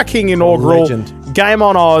 Unbelievable. Cracking inaugural Legend. Game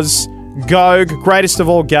on Oz, Gog, greatest of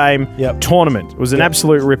all game tournament. It was an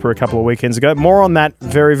absolute ripper a couple of weekends ago. More on that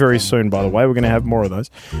very, very soon, by the way. We're going to have more of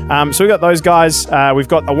those. So we've got those guys. We've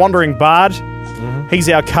got a Wandering Bard. He's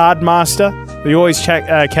our card master. We always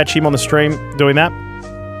catch him on the stream doing that.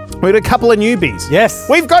 We've got a couple of newbies. Yes.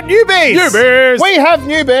 We've got newbies. Newbies. We have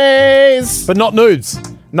newbies. But not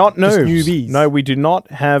noobs. Not noobs. Just newbies. No, we do not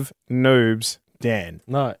have noobs, Dan.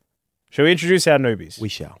 No. Shall we introduce our newbies? We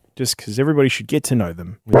shall. Just because everybody should get to know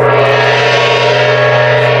them. Hang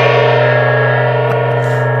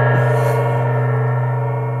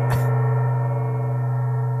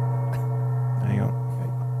on.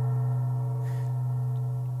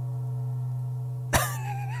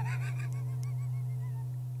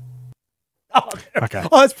 Okay.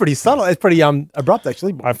 Oh, that's pretty subtle. It's pretty abrupt,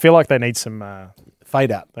 actually. I feel like they need some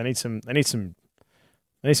Fade out. they need some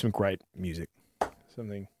great music.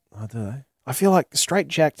 Something. I don't know. I feel like Straight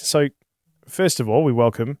Jacked. So, first of all, we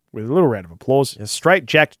welcome with a little round of applause, Straight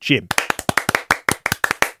Jacked Jim.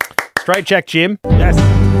 Straight Jacked Jim. Yes.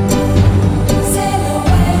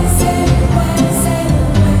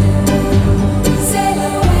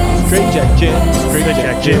 Straight Jack Jim. Straight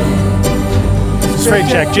Jack Jim. Straight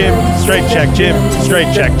Jack Jim. Straight Jack Jim.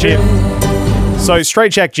 Straight Jack Jim. So,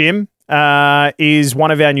 Straight Jack Jim is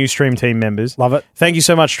one of our new stream team members. Love it. Thank you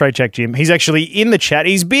so much, Straight Jack Jim. He's actually in the chat.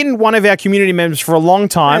 He's been one of our community members for a long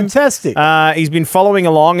time. Fantastic. He's been following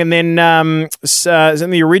along, and then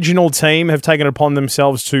the original team have taken it upon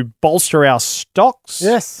themselves to bolster our stocks.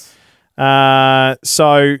 Yes.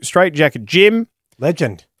 So, Straight Jack Jim.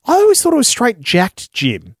 Legend. I always thought it was Straight Jacked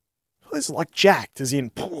Jim. It's like jacked, as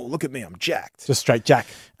in, look at me, I'm jacked. Just Straight Jack.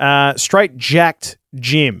 Straight Jacked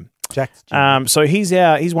Jim. Jacked Jim. So he's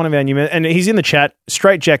one of our new members, and he's in the chat.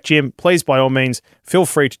 Straight Jack Jim, please, by all means, feel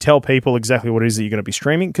free to tell people exactly what it is that you're going to be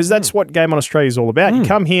streaming, because that's what Game on Australia is all about. You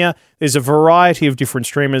come here, there's a variety of different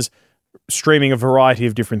streamers streaming a variety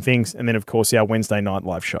of different things, and then, of course, our Wednesday night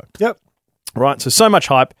live show. Yep. Right, so much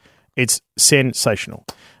hype. It's sensational.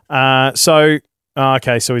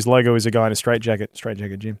 Okay, so his logo is a guy in a straight jacket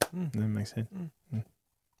Jim. That makes sense.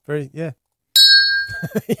 Very, yeah.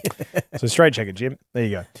 So Straight Jacket Jim, there you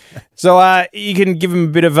go. So you can give him a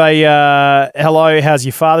bit of a hello, how's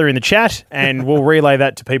your father in the chat, and we'll relay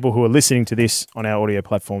that to people who are listening to this on our audio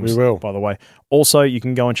platforms. We will. By the way. Also, you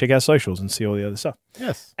can go and check our socials and see all the other stuff.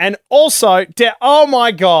 Yes. And also, oh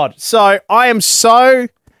my God, so I'm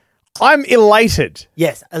elated.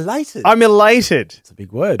 Yes, elated. I'm elated. It's a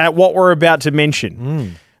big word. At what we're about to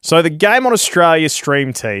mention. So the Game on Australia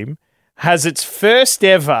stream team has its first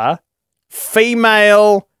ever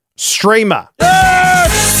female streamer.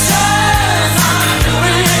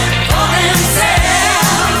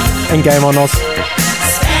 And Game on Oz.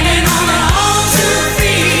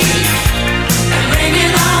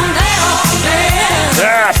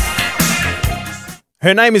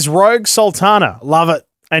 Her name is Rogue Sultana. Love it.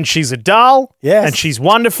 And she's a doll. Yes. And she's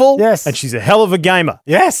wonderful. Yes. And she's a hell of a gamer.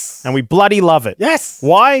 Yes. And we bloody love it. Yes.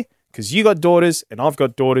 Why? Because you got daughters and I've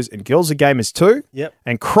got daughters and girls are gamers too. Yep.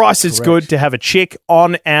 And Christ, it's Correct. good to have a chick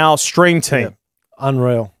on our stream team. Yep.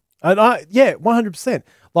 Unreal. And 100%.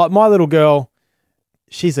 Like my little girl,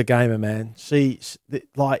 she's a gamer, man.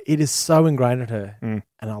 Like it is so ingrained in her and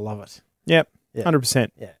I love it. Yep. Yeah.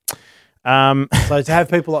 100%. Yeah. So to have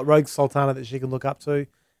people like Rogue Sultana that she can look up to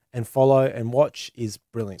and follow and watch is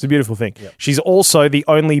brilliant. It's a beautiful thing. Yep. She's also the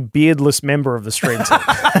only beardless member of the stream team.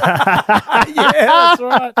 Yeah, that's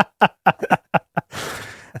right.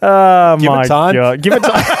 Oh, Give my it time. God. Give it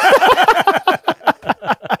time.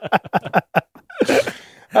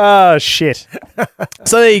 Oh, shit.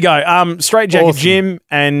 So there you go. Straight Jacket Awesome. Jim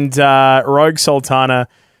and Rogue Sultana.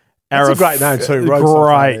 That's a great name too. Rogue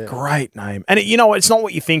Sultan, Great name. And you know what? It's not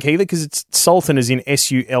what you think either, because it's Sultan is in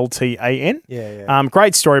Sultan. Yeah.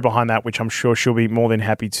 Great story behind that, which I'm sure she'll be more than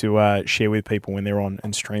happy to share with people when they're on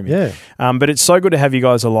and streaming. Yeah. But it's so good to have you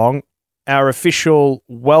guys along. Our official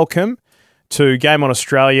welcome to Game On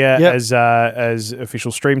Australia as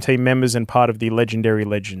official stream team members and part of the Legendary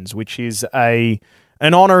Legends, which is an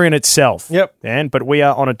honour in itself. Yep. But we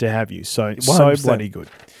are honoured to have you. So 100%. bloody good.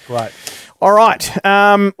 Great. All right,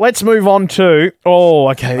 let's move on to.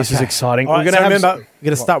 This is exciting. All right, we're going to we're going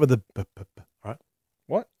to start with the. Right.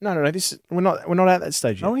 What? No. This we're not at that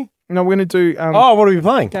stage yet. Are we? No, we're going to do. What are we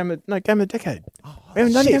playing? Game of the Decade. We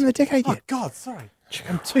haven't done Game of the Decade yet. Oh God, sorry.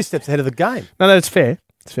 I'm 2 steps ahead of the game. No, that's fair.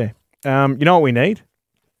 It's fair. You know what we need?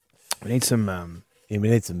 We need some. We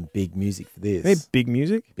need some big music for this. We need big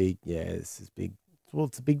music. Big. Yeah, this is big. Well,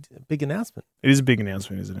 it's a big announcement. It is a big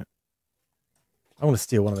announcement, isn't it? I want to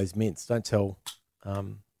steal one of these mints. Don't tell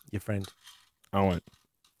your friend. I won't.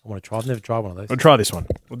 I want to try. I've never tried one of those. We'll try this one.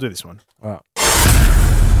 We'll do this one. All right.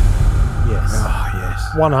 Yes. Oh, yes.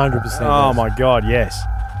 100%. Oh, my God, yes.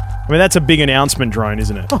 I mean, that's a big announcement drone,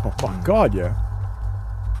 isn't it? Oh, my God, yeah.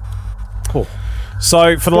 Cool.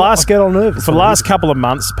 So, for the last couple of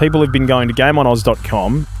months, people have been going to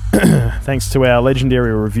GameOnOz.com, thanks to our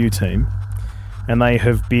legendary review team, and they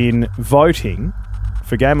have been voting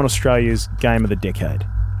for Game On Australia's Game of the Decade.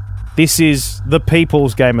 This is the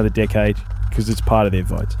people's Game of the Decade because it's part of their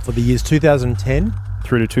votes. For the years 2010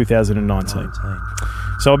 through to 2019.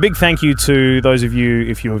 So a big thank you to those of you,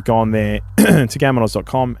 if you have gone there to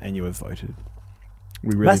GameOnOz.com and you have voted.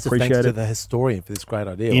 We really appreciate thanks it. to the historian for this great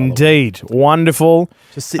idea. Indeed. Wonderful.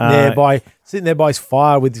 Just sitting there by his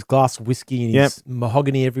fire with his glass of whiskey and his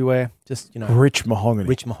mahogany everywhere. Just, Rich mahogany.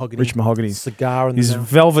 Rich mahogany. Cigar in his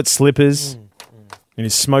velvet slippers. In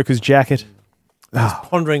his smoker's jacket. He's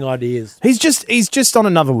pondering ideas. He's just on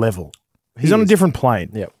another level. He's on a different plane.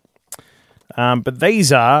 Yep. But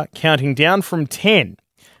these are counting down from 10.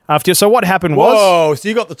 So what happened was... Whoa, so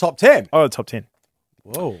you got the top 10? Oh, the top 10.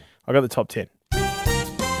 Whoa. I got the top 10.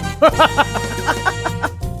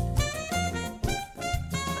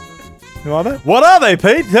 Who are they? What are they,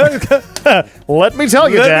 Pete? Let me tell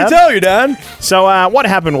you, Dan. So what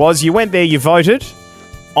happened was you went there, you voted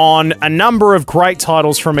on a number of great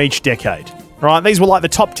titles from each decade. Right? These were like the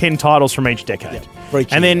top 10 titles from each decade. Yeah,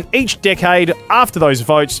 and then each decade, after those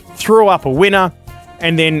votes, threw up a winner.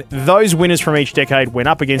 And then those winners from each decade went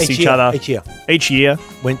up against each other. Each year. Each year.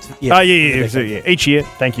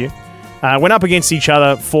 Thank you. Went up against each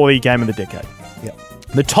other for the Game of the Decade. Yep.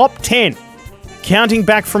 The top 10, counting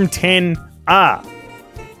back from 10, are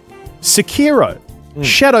Sekiro,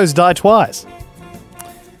 Shadows Die Twice.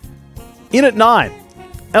 In at 9,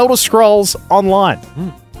 Elder Scrolls Online.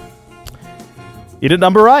 In at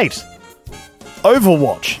number 8,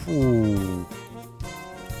 Overwatch. Ooh.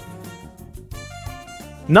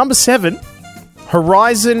 Number 7,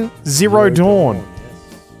 Horizon Zero Dawn.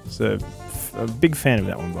 Yes. So, a big fan of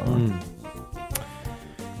that one, by the way.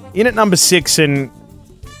 In at number 6, and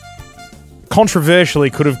controversially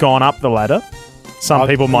could have gone up the ladder, some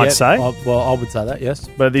people might say. Well, I would say that, yes.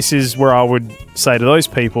 But this is where I would say to those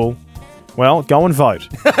people, well, go and vote.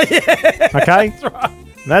 Okay? That's right.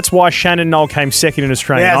 That's why Shannon Knoll came second in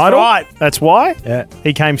Australian Idol. Right. That's why. Yeah.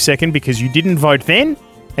 He came second because you didn't vote then,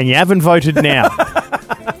 and you haven't voted now.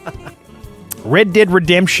 Red Dead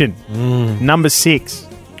Redemption, number 6.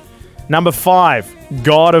 Number 5,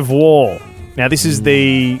 God of War. Now, this is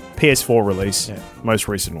the PS4 release, most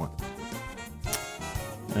recent one.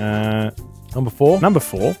 Number 4? Number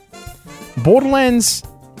 4, Borderlands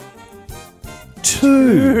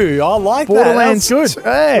 2. I like Borderlands that. That's good.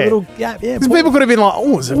 Hey. A little gap, yeah. Because people could have been like,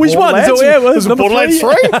 oh, is it Which one? Borderlands? Is it number Borderlands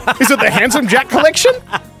 3? 3? Is it the Handsome Jack collection?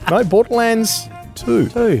 No, Borderlands 2.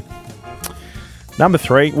 2. Number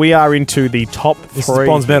 3, we are into the top 3. This is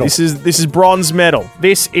bronze medal. This is bronze medal.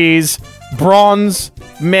 This is bronze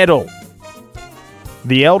medal.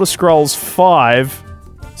 The Elder Scrolls 5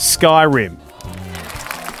 Skyrim.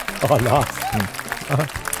 Oh, nice.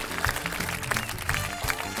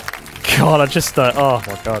 God, I just oh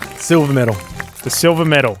my God. Silver medal. The silver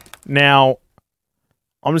medal. Now,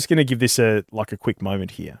 I'm just going to give this a quick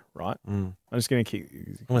moment here, right? I'm just going to keep...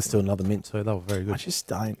 I'm going to steal another mint too. They were very good. I just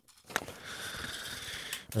don't...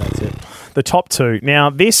 That's it. The top 2. Now,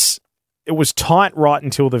 it was tight right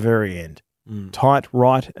until the very end. Tight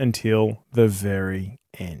right until the very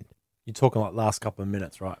end. You're talking like last couple of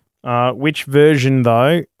minutes, right? Which version,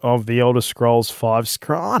 though, of the Elder Scrolls 5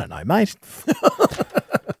 I don't know, mate.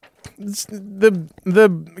 It's the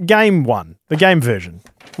game one. The game version.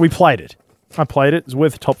 We played it. I played it. It's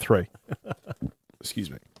worth the top 3. Excuse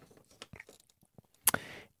me.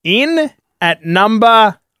 In at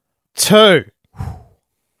number 2.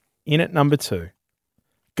 In at number 2.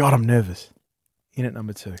 God, I'm nervous. In at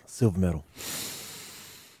number 2. Silver medal.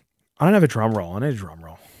 I don't have a drum roll. I need a drum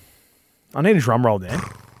roll. I need a drum roll, Dan.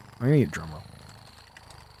 I need a drum roll.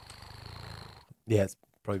 Yeah, it's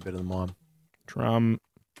probably better than mine. Drum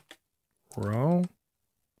roll.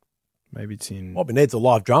 Maybe it's in... What we need is a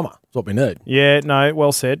live drummer. That's what we need. Yeah, no,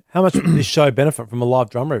 well said. How much would this show benefit from a live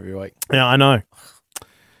drummer every week? Yeah, I know.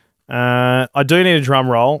 I do need a drum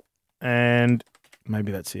roll, and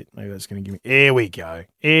maybe that's it. Maybe that's going to give me... Here we go.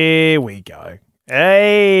 Here we go.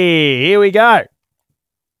 Hey, here we go.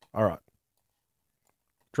 All right.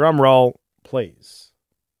 Drum roll, please.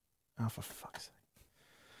 Oh, for fuck's sake.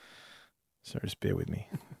 Sorry, just bear with me.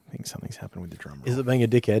 I think something's happened with the drum roll. Is it being a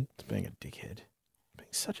dickhead? It's being a dickhead.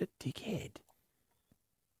 Being such a dickhead.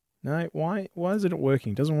 No, why isn't it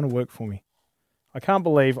working? It doesn't want to work for me. I can't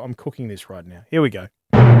believe I'm cooking this right now. Here we go.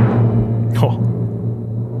 Oh.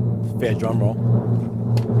 Fair drum roll.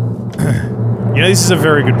 You know, this is a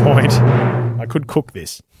very good point. I could cook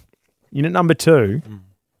this. Unit number 2.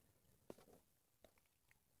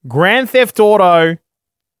 Grand Theft Auto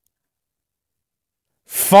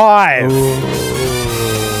 5.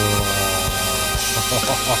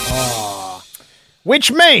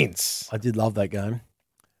 Which means, I did love that game.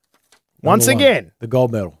 once Number 1, again, the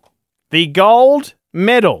gold medal. the gold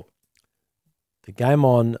medal. The Game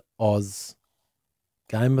On Oz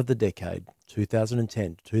Game of the Decade,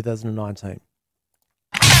 2010 to 2019.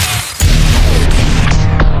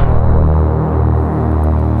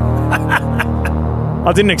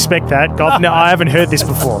 I didn't expect that. God, no, I haven't heard this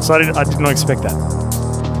before, so I did not expect that.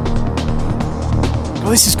 Oh,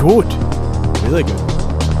 this is good. Really good.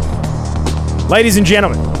 Ladies and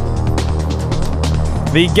gentlemen,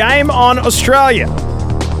 the Game On Australia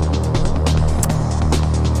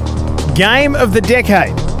Game of the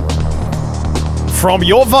Decade from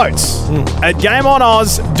your votes at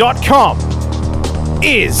GameOnOz.com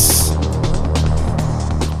is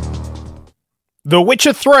The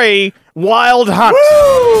Witcher 3 Wild Hunt.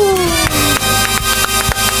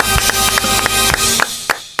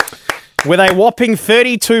 With a whopping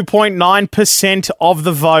 32.9% of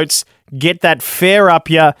the votes, get that fair up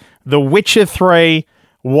ya. The Witcher 3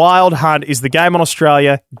 Wild Hunt is the Game On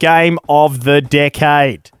Australia Game of the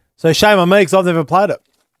Decade. So shame on me because I've never played it.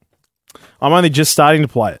 I'm only just starting to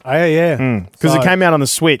play it. Oh, yeah. Because it came out on the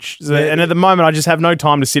Switch. And at the moment, I just have no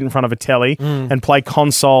time to sit in front of a telly and play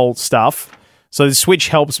console stuff. So the Switch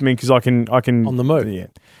helps me because I can On the move.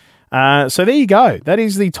 Yeah. So there you go. That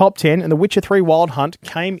is the top 10. And The Witcher 3 Wild Hunt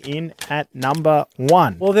came in at number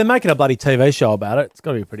 1. Well, they're making a bloody TV show about it. It's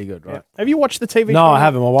got to be pretty good, right? Have you watched the TV show? No, I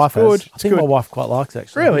haven't. My wife has. Good. I think my wife quite likes it,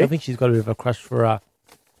 actually. Really? I think she's got a bit of a crush for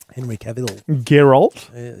Henry Cavill. Geralt.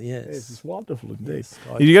 Yes. It's wonderful indeed. Yes,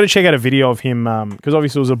 You got to check out a video of him because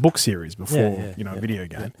obviously it was a book series before, Yeah, a video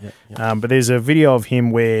game. Yeah. But there's a video of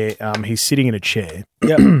him where he's sitting in a chair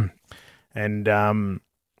and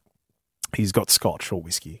he's got scotch or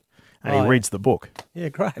whiskey and he reads the book. Yeah,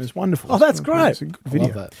 great. It's wonderful. Oh, that's great. It's a good video.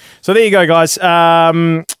 I love that. So there you go, guys.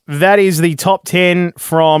 That is the top 10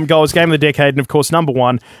 from Goals Game of the Decade. And, of course, number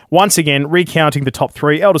 1, once again, recounting the top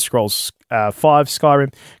 3, Elder Scrolls 5,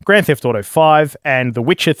 Skyrim, Grand Theft Auto 5, and The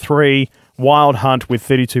Witcher 3 Wild Hunt with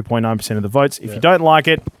 32.9% of the votes. If you don't like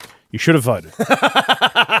it, you should have voted.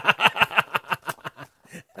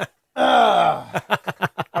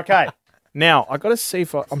 Okay. Now, I've got to see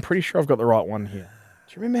if I'm pretty sure I've got the right one here.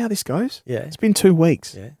 Do you remember how this goes? Yeah. It's been 2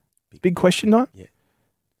 weeks. Yeah. Big question time? Yeah.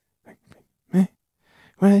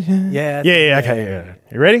 Yeah, okay. Yeah.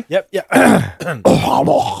 You ready? Yep.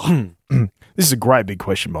 This is a great big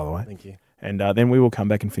question, by the way. Thank you. And then we will come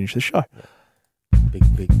back and finish the show. Big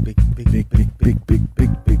question!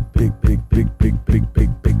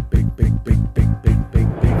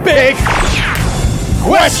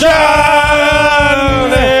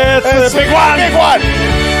 It's the big one! Big one!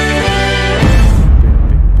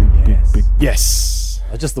 Yes.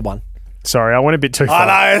 Just the one. Sorry, I went a bit too far.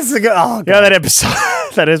 I know. It's a good. Oh, You know that episode,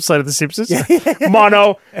 that episode of The Simpsons?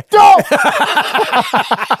 Mono. Don't!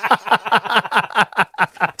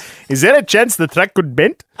 Is there a chance the track could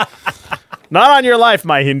bend? Not on your life,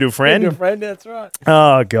 my Hindu friend. Your friend, that's right.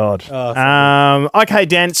 Oh, God. Okay,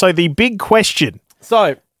 Dan, so the big question.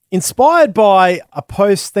 So, inspired by a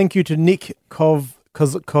post, thank you to Nick Kozovsky.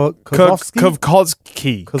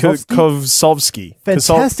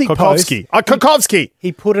 Fantastic post. Kokovsky.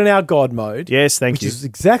 He put in our God mode. Yes, thank which you. is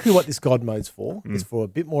exactly what this God mode's for. It's for a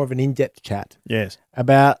bit more of an in-depth chat. Yes.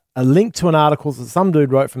 About a link to an article that some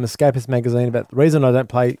dude wrote from Escapist magazine about the reason I don't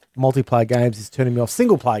play multiplayer games is turning me off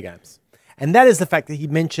single-player games. And that is the fact that he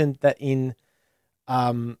mentioned that in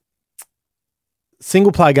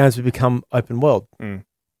single player games have become open world,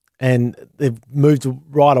 and they've moved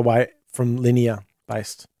right away from linear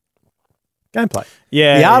based gameplay.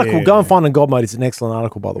 Yeah. The article, go and find on God Mode, is an excellent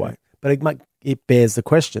article, by the way. But it bears the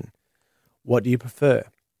question: what do you prefer,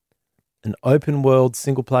 an open world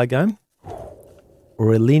single player game,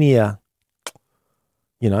 or a linear,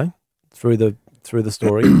 through the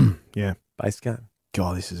story, based game?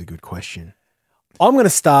 God, this is a good question. I'm going to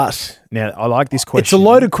start. Now, I like this question. It's a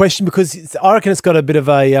loaded question because I reckon it's got a bit of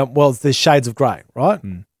a there's shades of grey, right?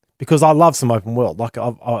 Because I love some open world. Like I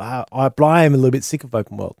am a little bit sick of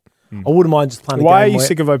open world. I wouldn't mind just playing. Why are you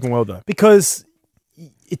sick of open world though? Because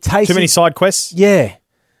it takes too many side quests. Yeah,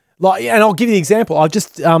 and I'll give you the example. I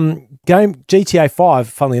just game GTA 5.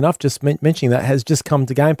 Funnily enough, just mentioning that has just come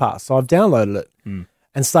to Game Pass, so I've downloaded it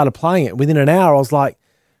and started playing it. Within an hour, I was like,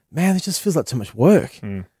 man, it just feels like too much work.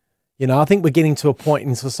 I think we're getting to a point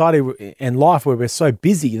in society and life where we're so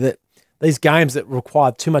busy that these games that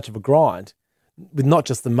require too much of a grind, with not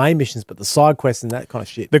just the main missions but the side quests and that kind of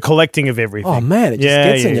shit. The collecting of everything. Oh man, it just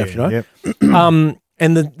gets in you, Yep.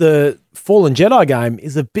 And the Fallen Jedi game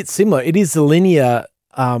is a bit similar. It is a linear.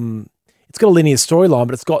 It's got a linear storyline,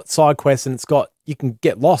 but it's got side quests and you can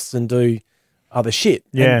get lost and do other shit.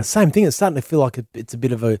 Yeah. And the same thing. It's starting to feel like it's a bit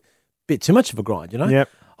too much of a grind. Yep.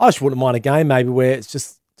 I just wouldn't mind a game maybe where it's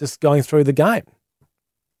just going through the game.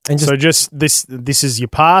 And just this is your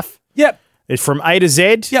path. Yep. It's from A to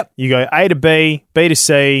Z. Yep. You go A to B, B to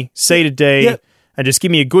C, C to D, and just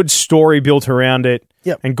give me a good story built around it.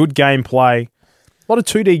 Yep. And good gameplay. A lot of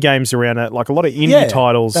 2D games around it, like a lot of indie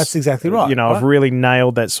titles. That's exactly right. I've really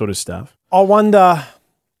nailed that sort of stuff. I wonder.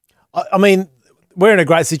 I mean, we're in a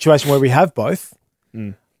great situation where we have both.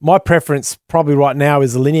 My preference probably right now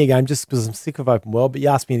is a linear game just because I'm sick of open world. But you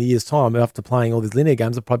ask me in a year's time after playing all these linear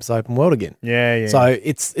games, I'll probably say open world again. Yeah. So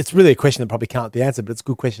it's really a question that probably can't be answered, but it's a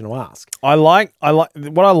good question to ask. I like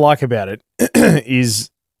what I like about it is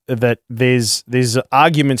that there's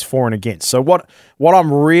arguments for and against. So what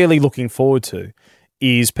I'm really looking forward to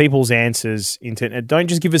is people's answers. Don't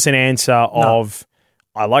just give us an answer of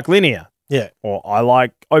I like linear. Yeah. Or I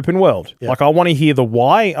like open world. Yeah. Like I want to hear the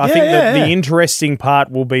why. I think that the interesting part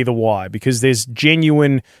will be the why because there's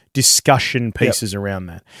genuine discussion pieces around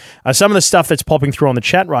that. Some of the stuff that's popping through on the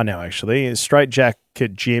chat right now actually is Straight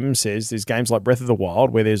Jacket Jim says there's games like Breath of the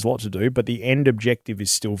Wild where there's a lot to do, but the end objective is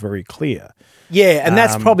still very clear. Yeah, and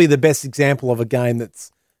that's probably the best example of a game that's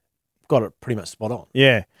got it pretty much spot on.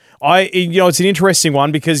 Yeah. It's an interesting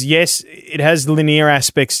one because yes, it has linear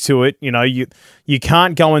aspects to it. You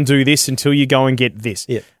can't go and do this until you go and get this,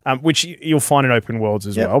 which you'll find in open worlds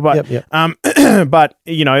as well. But but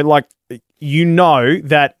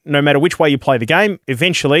that no matter which way you play the game,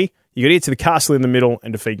 eventually you got to get to the castle in the middle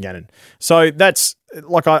and defeat Ganon. So that's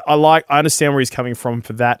I understand where he's coming from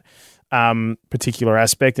for that particular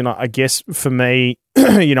aspect, and I guess for me,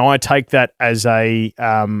 I take that as a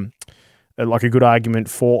good argument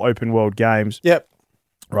for open world games. Yep.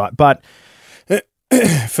 Right. But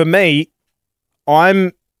for me,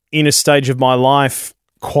 I'm in a stage of my life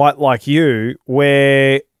quite like you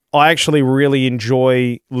where I actually really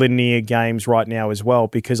enjoy linear games right now as well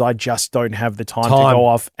because I just don't have the time to go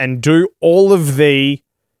off and do all of the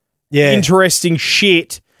interesting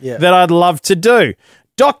shit that I'd love to do.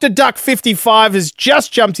 Dr. Duck 55 has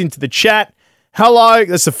just jumped into the chat. Hello,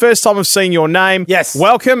 that's the first time I've seen your name. Yes.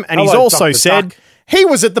 Welcome. And Hello, he's also Dr. said Duck. he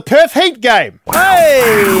was at the Perth Heat game.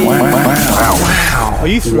 Hey! Wow.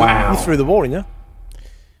 You threw the ball, didn't you?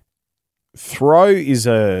 Throw is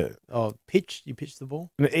a... Oh, pitch? You pitched the ball?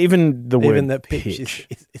 Even Even that pitch.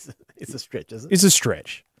 Is a stretch, is it? It's a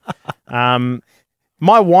stretch.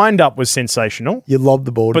 My wind-up was sensational. You lobbed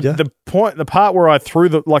the ball, But did you? the part where I threw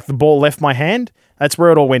the ball left my hand, that's where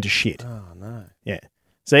it all went to shit. Oh, no. Yeah.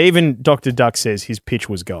 So even Dr. Duck says his pitch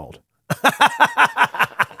was gold.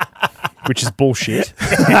 Which is bullshit.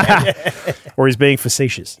 Or he's being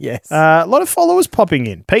facetious. Yes. A lot of followers popping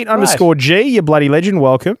in. Pete _G, you bloody legend,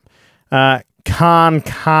 welcome.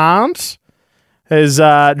 Can't has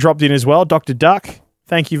dropped in as well. Dr. Duck,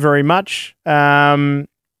 thank you very much.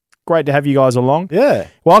 Great to have you guys along. Yeah.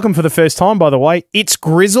 Welcome for the first time, by the way. It's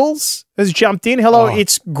Grizzles has jumped in. Hello,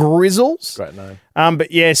 It's Grizzles. Great name.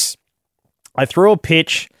 But yes, I threw a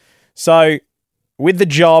pitch. So with the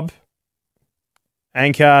job,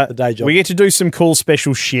 Anchor, The day job. we get to do some cool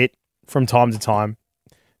special shit from time to time.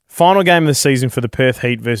 Final game of the season for the Perth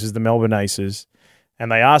Heat versus the Melbourne Aces.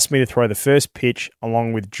 And they asked me to throw the first pitch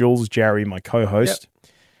along with Jules Jarry, my co-host.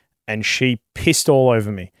 And she pissed all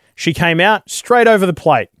over me. She came out straight over the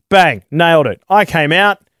plate. Bang, nailed it. I came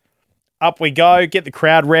out. Up we go. Get the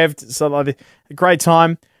crowd revved. So like a great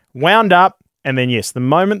time. Wound up. And then, yes, the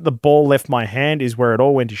moment the ball left my hand is where it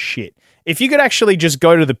all went to shit. If you could actually just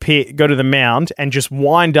go to the pit, go to the mound and just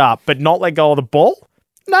wind up but not let go of the ball,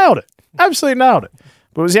 nailed it. Absolutely nailed it.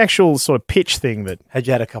 But it was the actual sort of pitch thing that... Had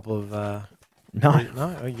you had a couple of... No.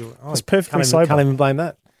 It's perfectly sober. Can't even blame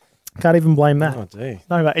that. Can't even blame that. Oh, gee.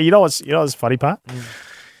 No, mate, you know what's the funny part?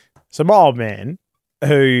 So my old man,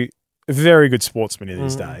 who... very good sportsman in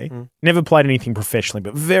his day. Never played anything professionally,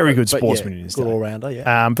 but very good sportsman in his day. Good all-rounder,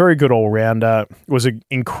 yeah. Very good all-rounder. Was an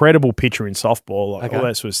incredible pitcher in softball, all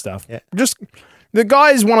that sort of stuff. Yeah. Just the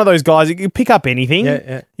guy is one of those guys that can pick up anything.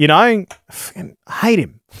 Yeah. You know, fucking hate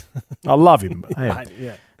him. I love him. But hate him.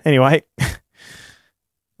 Yeah. Anyway,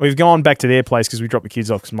 we've gone back to their place because we dropped the kids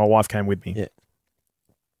off because my wife came with me. Yeah.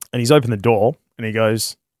 And he's opened the door and he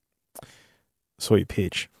goes, "Saw you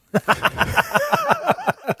pitch."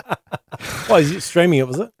 Oh, is it streaming it,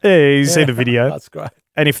 was it? Yeah, you see the video. That's great.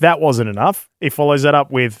 And if that wasn't enough, he follows that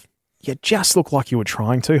up with, "You just look like you were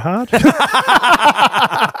trying too hard."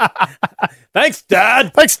 Thanks,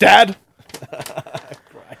 Dad. Thanks, Dad.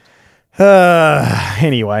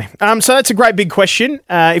 Anyway, so that's a great big question.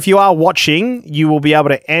 If you are watching, you will be able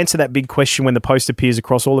to answer that big question when the post appears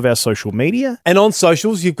across all of our social media. And on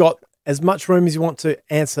socials, you've got as much room as you want to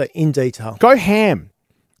answer in detail. Go ham.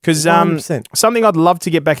 Because 100%. something I'd love to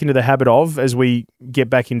get back into the habit of as we get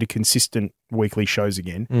back into consistent weekly shows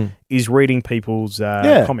again is reading people's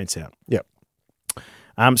comments out. Yep.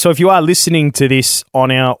 So if you are listening to this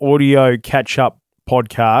on our audio catch-up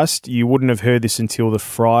podcast, you wouldn't have heard this until the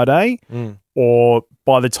Friday, or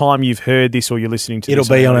by the time you've heard this or you're listening to it'll this,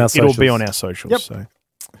 be on our socials. It'll be on our socials. Yep. So,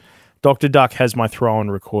 Dr. Duck has my throw-on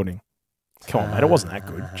recording. Come on, mate, it wasn't that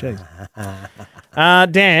good. Jeez.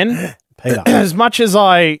 Dan, Peter. as much as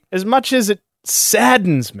it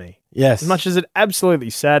saddens me, Yes. as much as it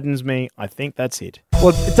absolutely saddens me, I think that's it. Well,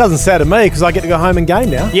 it doesn't sadden me because I get to go home and game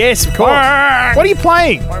now. Yes, of course. What are you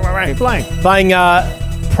playing? What are you playing? Playing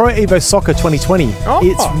Pro Evo Soccer 2020. Oh.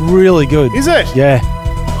 It's really good. Is it? Yeah.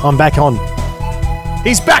 I'm back on.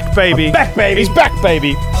 He's back, baby. I'm back, baby. He's back,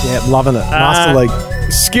 baby. Yeah, loving it. Master League.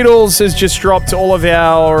 Skittles has just dropped all of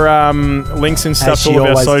our links and stuff As to she all of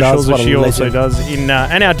our always socials, does. What as a she also legend. does,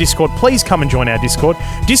 and our Discord. Please come and join our Discord.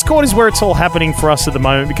 Discord is where it's all happening for us at the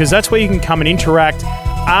moment because that's where you can come and interact,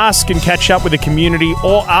 ask and catch up with the community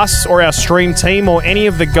or us or our stream team or any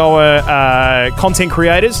of the Goa content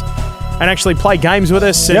creators and actually play games with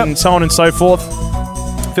us and so on and so forth.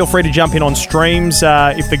 Feel free to jump in on streams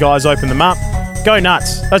if the guys open them up. Go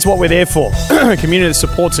nuts. That's what we're there for. A community that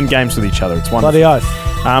supports and games with each other. It's wonderful. Bloody oath.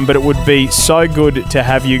 But it would be so good to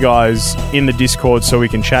have you guys in the Discord so we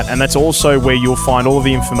can chat. And that's also where you'll find all of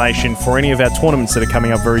the information for any of our tournaments that are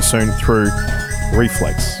coming up very soon through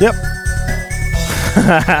Reflex. Yep.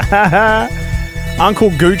 Uncle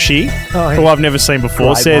Gucci, who I've never seen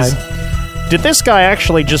before, Great says, name. "Did this guy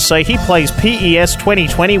actually just say he plays PES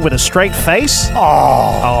 2020 with a straight face?" Oh,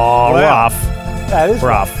 wow. rough. That is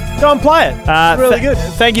Rough. Go and play it. It's really good.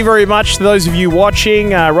 Thank you very much to those of you watching.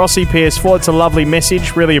 Rossi PS4, it's a lovely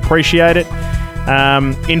message. Really appreciate it.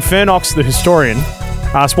 Infernox, the historian,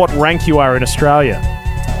 asked what rank you are in Australia.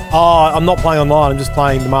 Oh, I'm not playing online. I'm just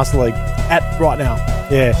playing the Master League right now.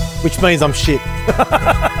 Yeah, which means I'm shit.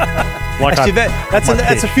 Like Actually,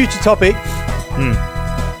 that's a future topic.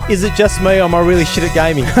 Is it just me or am I really shit at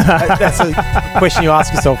gaming? That's a question you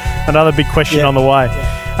ask yourself. Another big question on the way.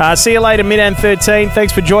 See you later, Midand 13.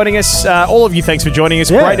 Thanks for joining us. All of you, thanks for joining us.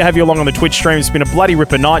 Yeah. Great to have you along on the Twitch stream. It's been a bloody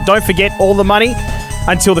ripper night. Don't forget all the money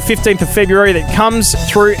until the 15th of February that comes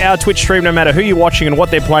through our Twitch stream, no matter who you're watching and what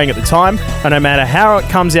they're playing at the time. And no matter how it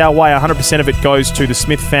comes our way, 100% of it goes to the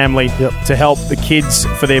Smith family to help the kids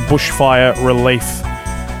for their bushfire relief.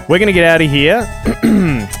 We're going to get out of here.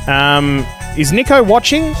 Is Nico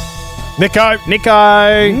watching? Nico,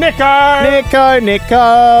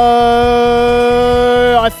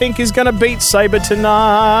 I think is going to beat Saber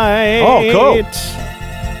tonight. Oh, cool.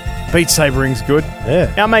 Beat Sabering's good.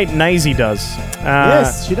 Yeah. Our mate Nazy does.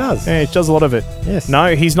 Yes, she does. Yeah, she does a lot of it. Yes.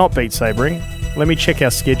 No, he's not beat Sabering. Let me check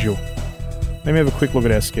our schedule. Let me have a quick look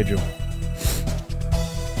at our schedule.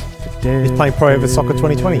 He's playing Pro Evo Soccer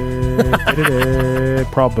 2020.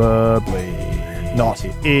 Probably Not.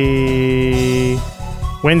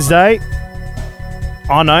 Wednesday.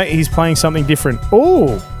 Oh no, he's playing something different.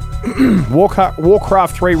 Oh,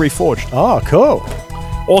 Warcraft 3 Reforged. Oh, cool.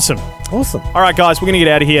 Awesome. All right, guys, we're going to get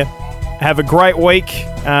out of here. Have a great week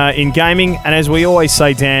in gaming. And as we always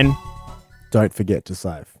say, Dan, Don't forget to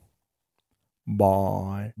save.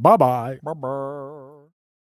 bye. Bye-bye. Bye-bye.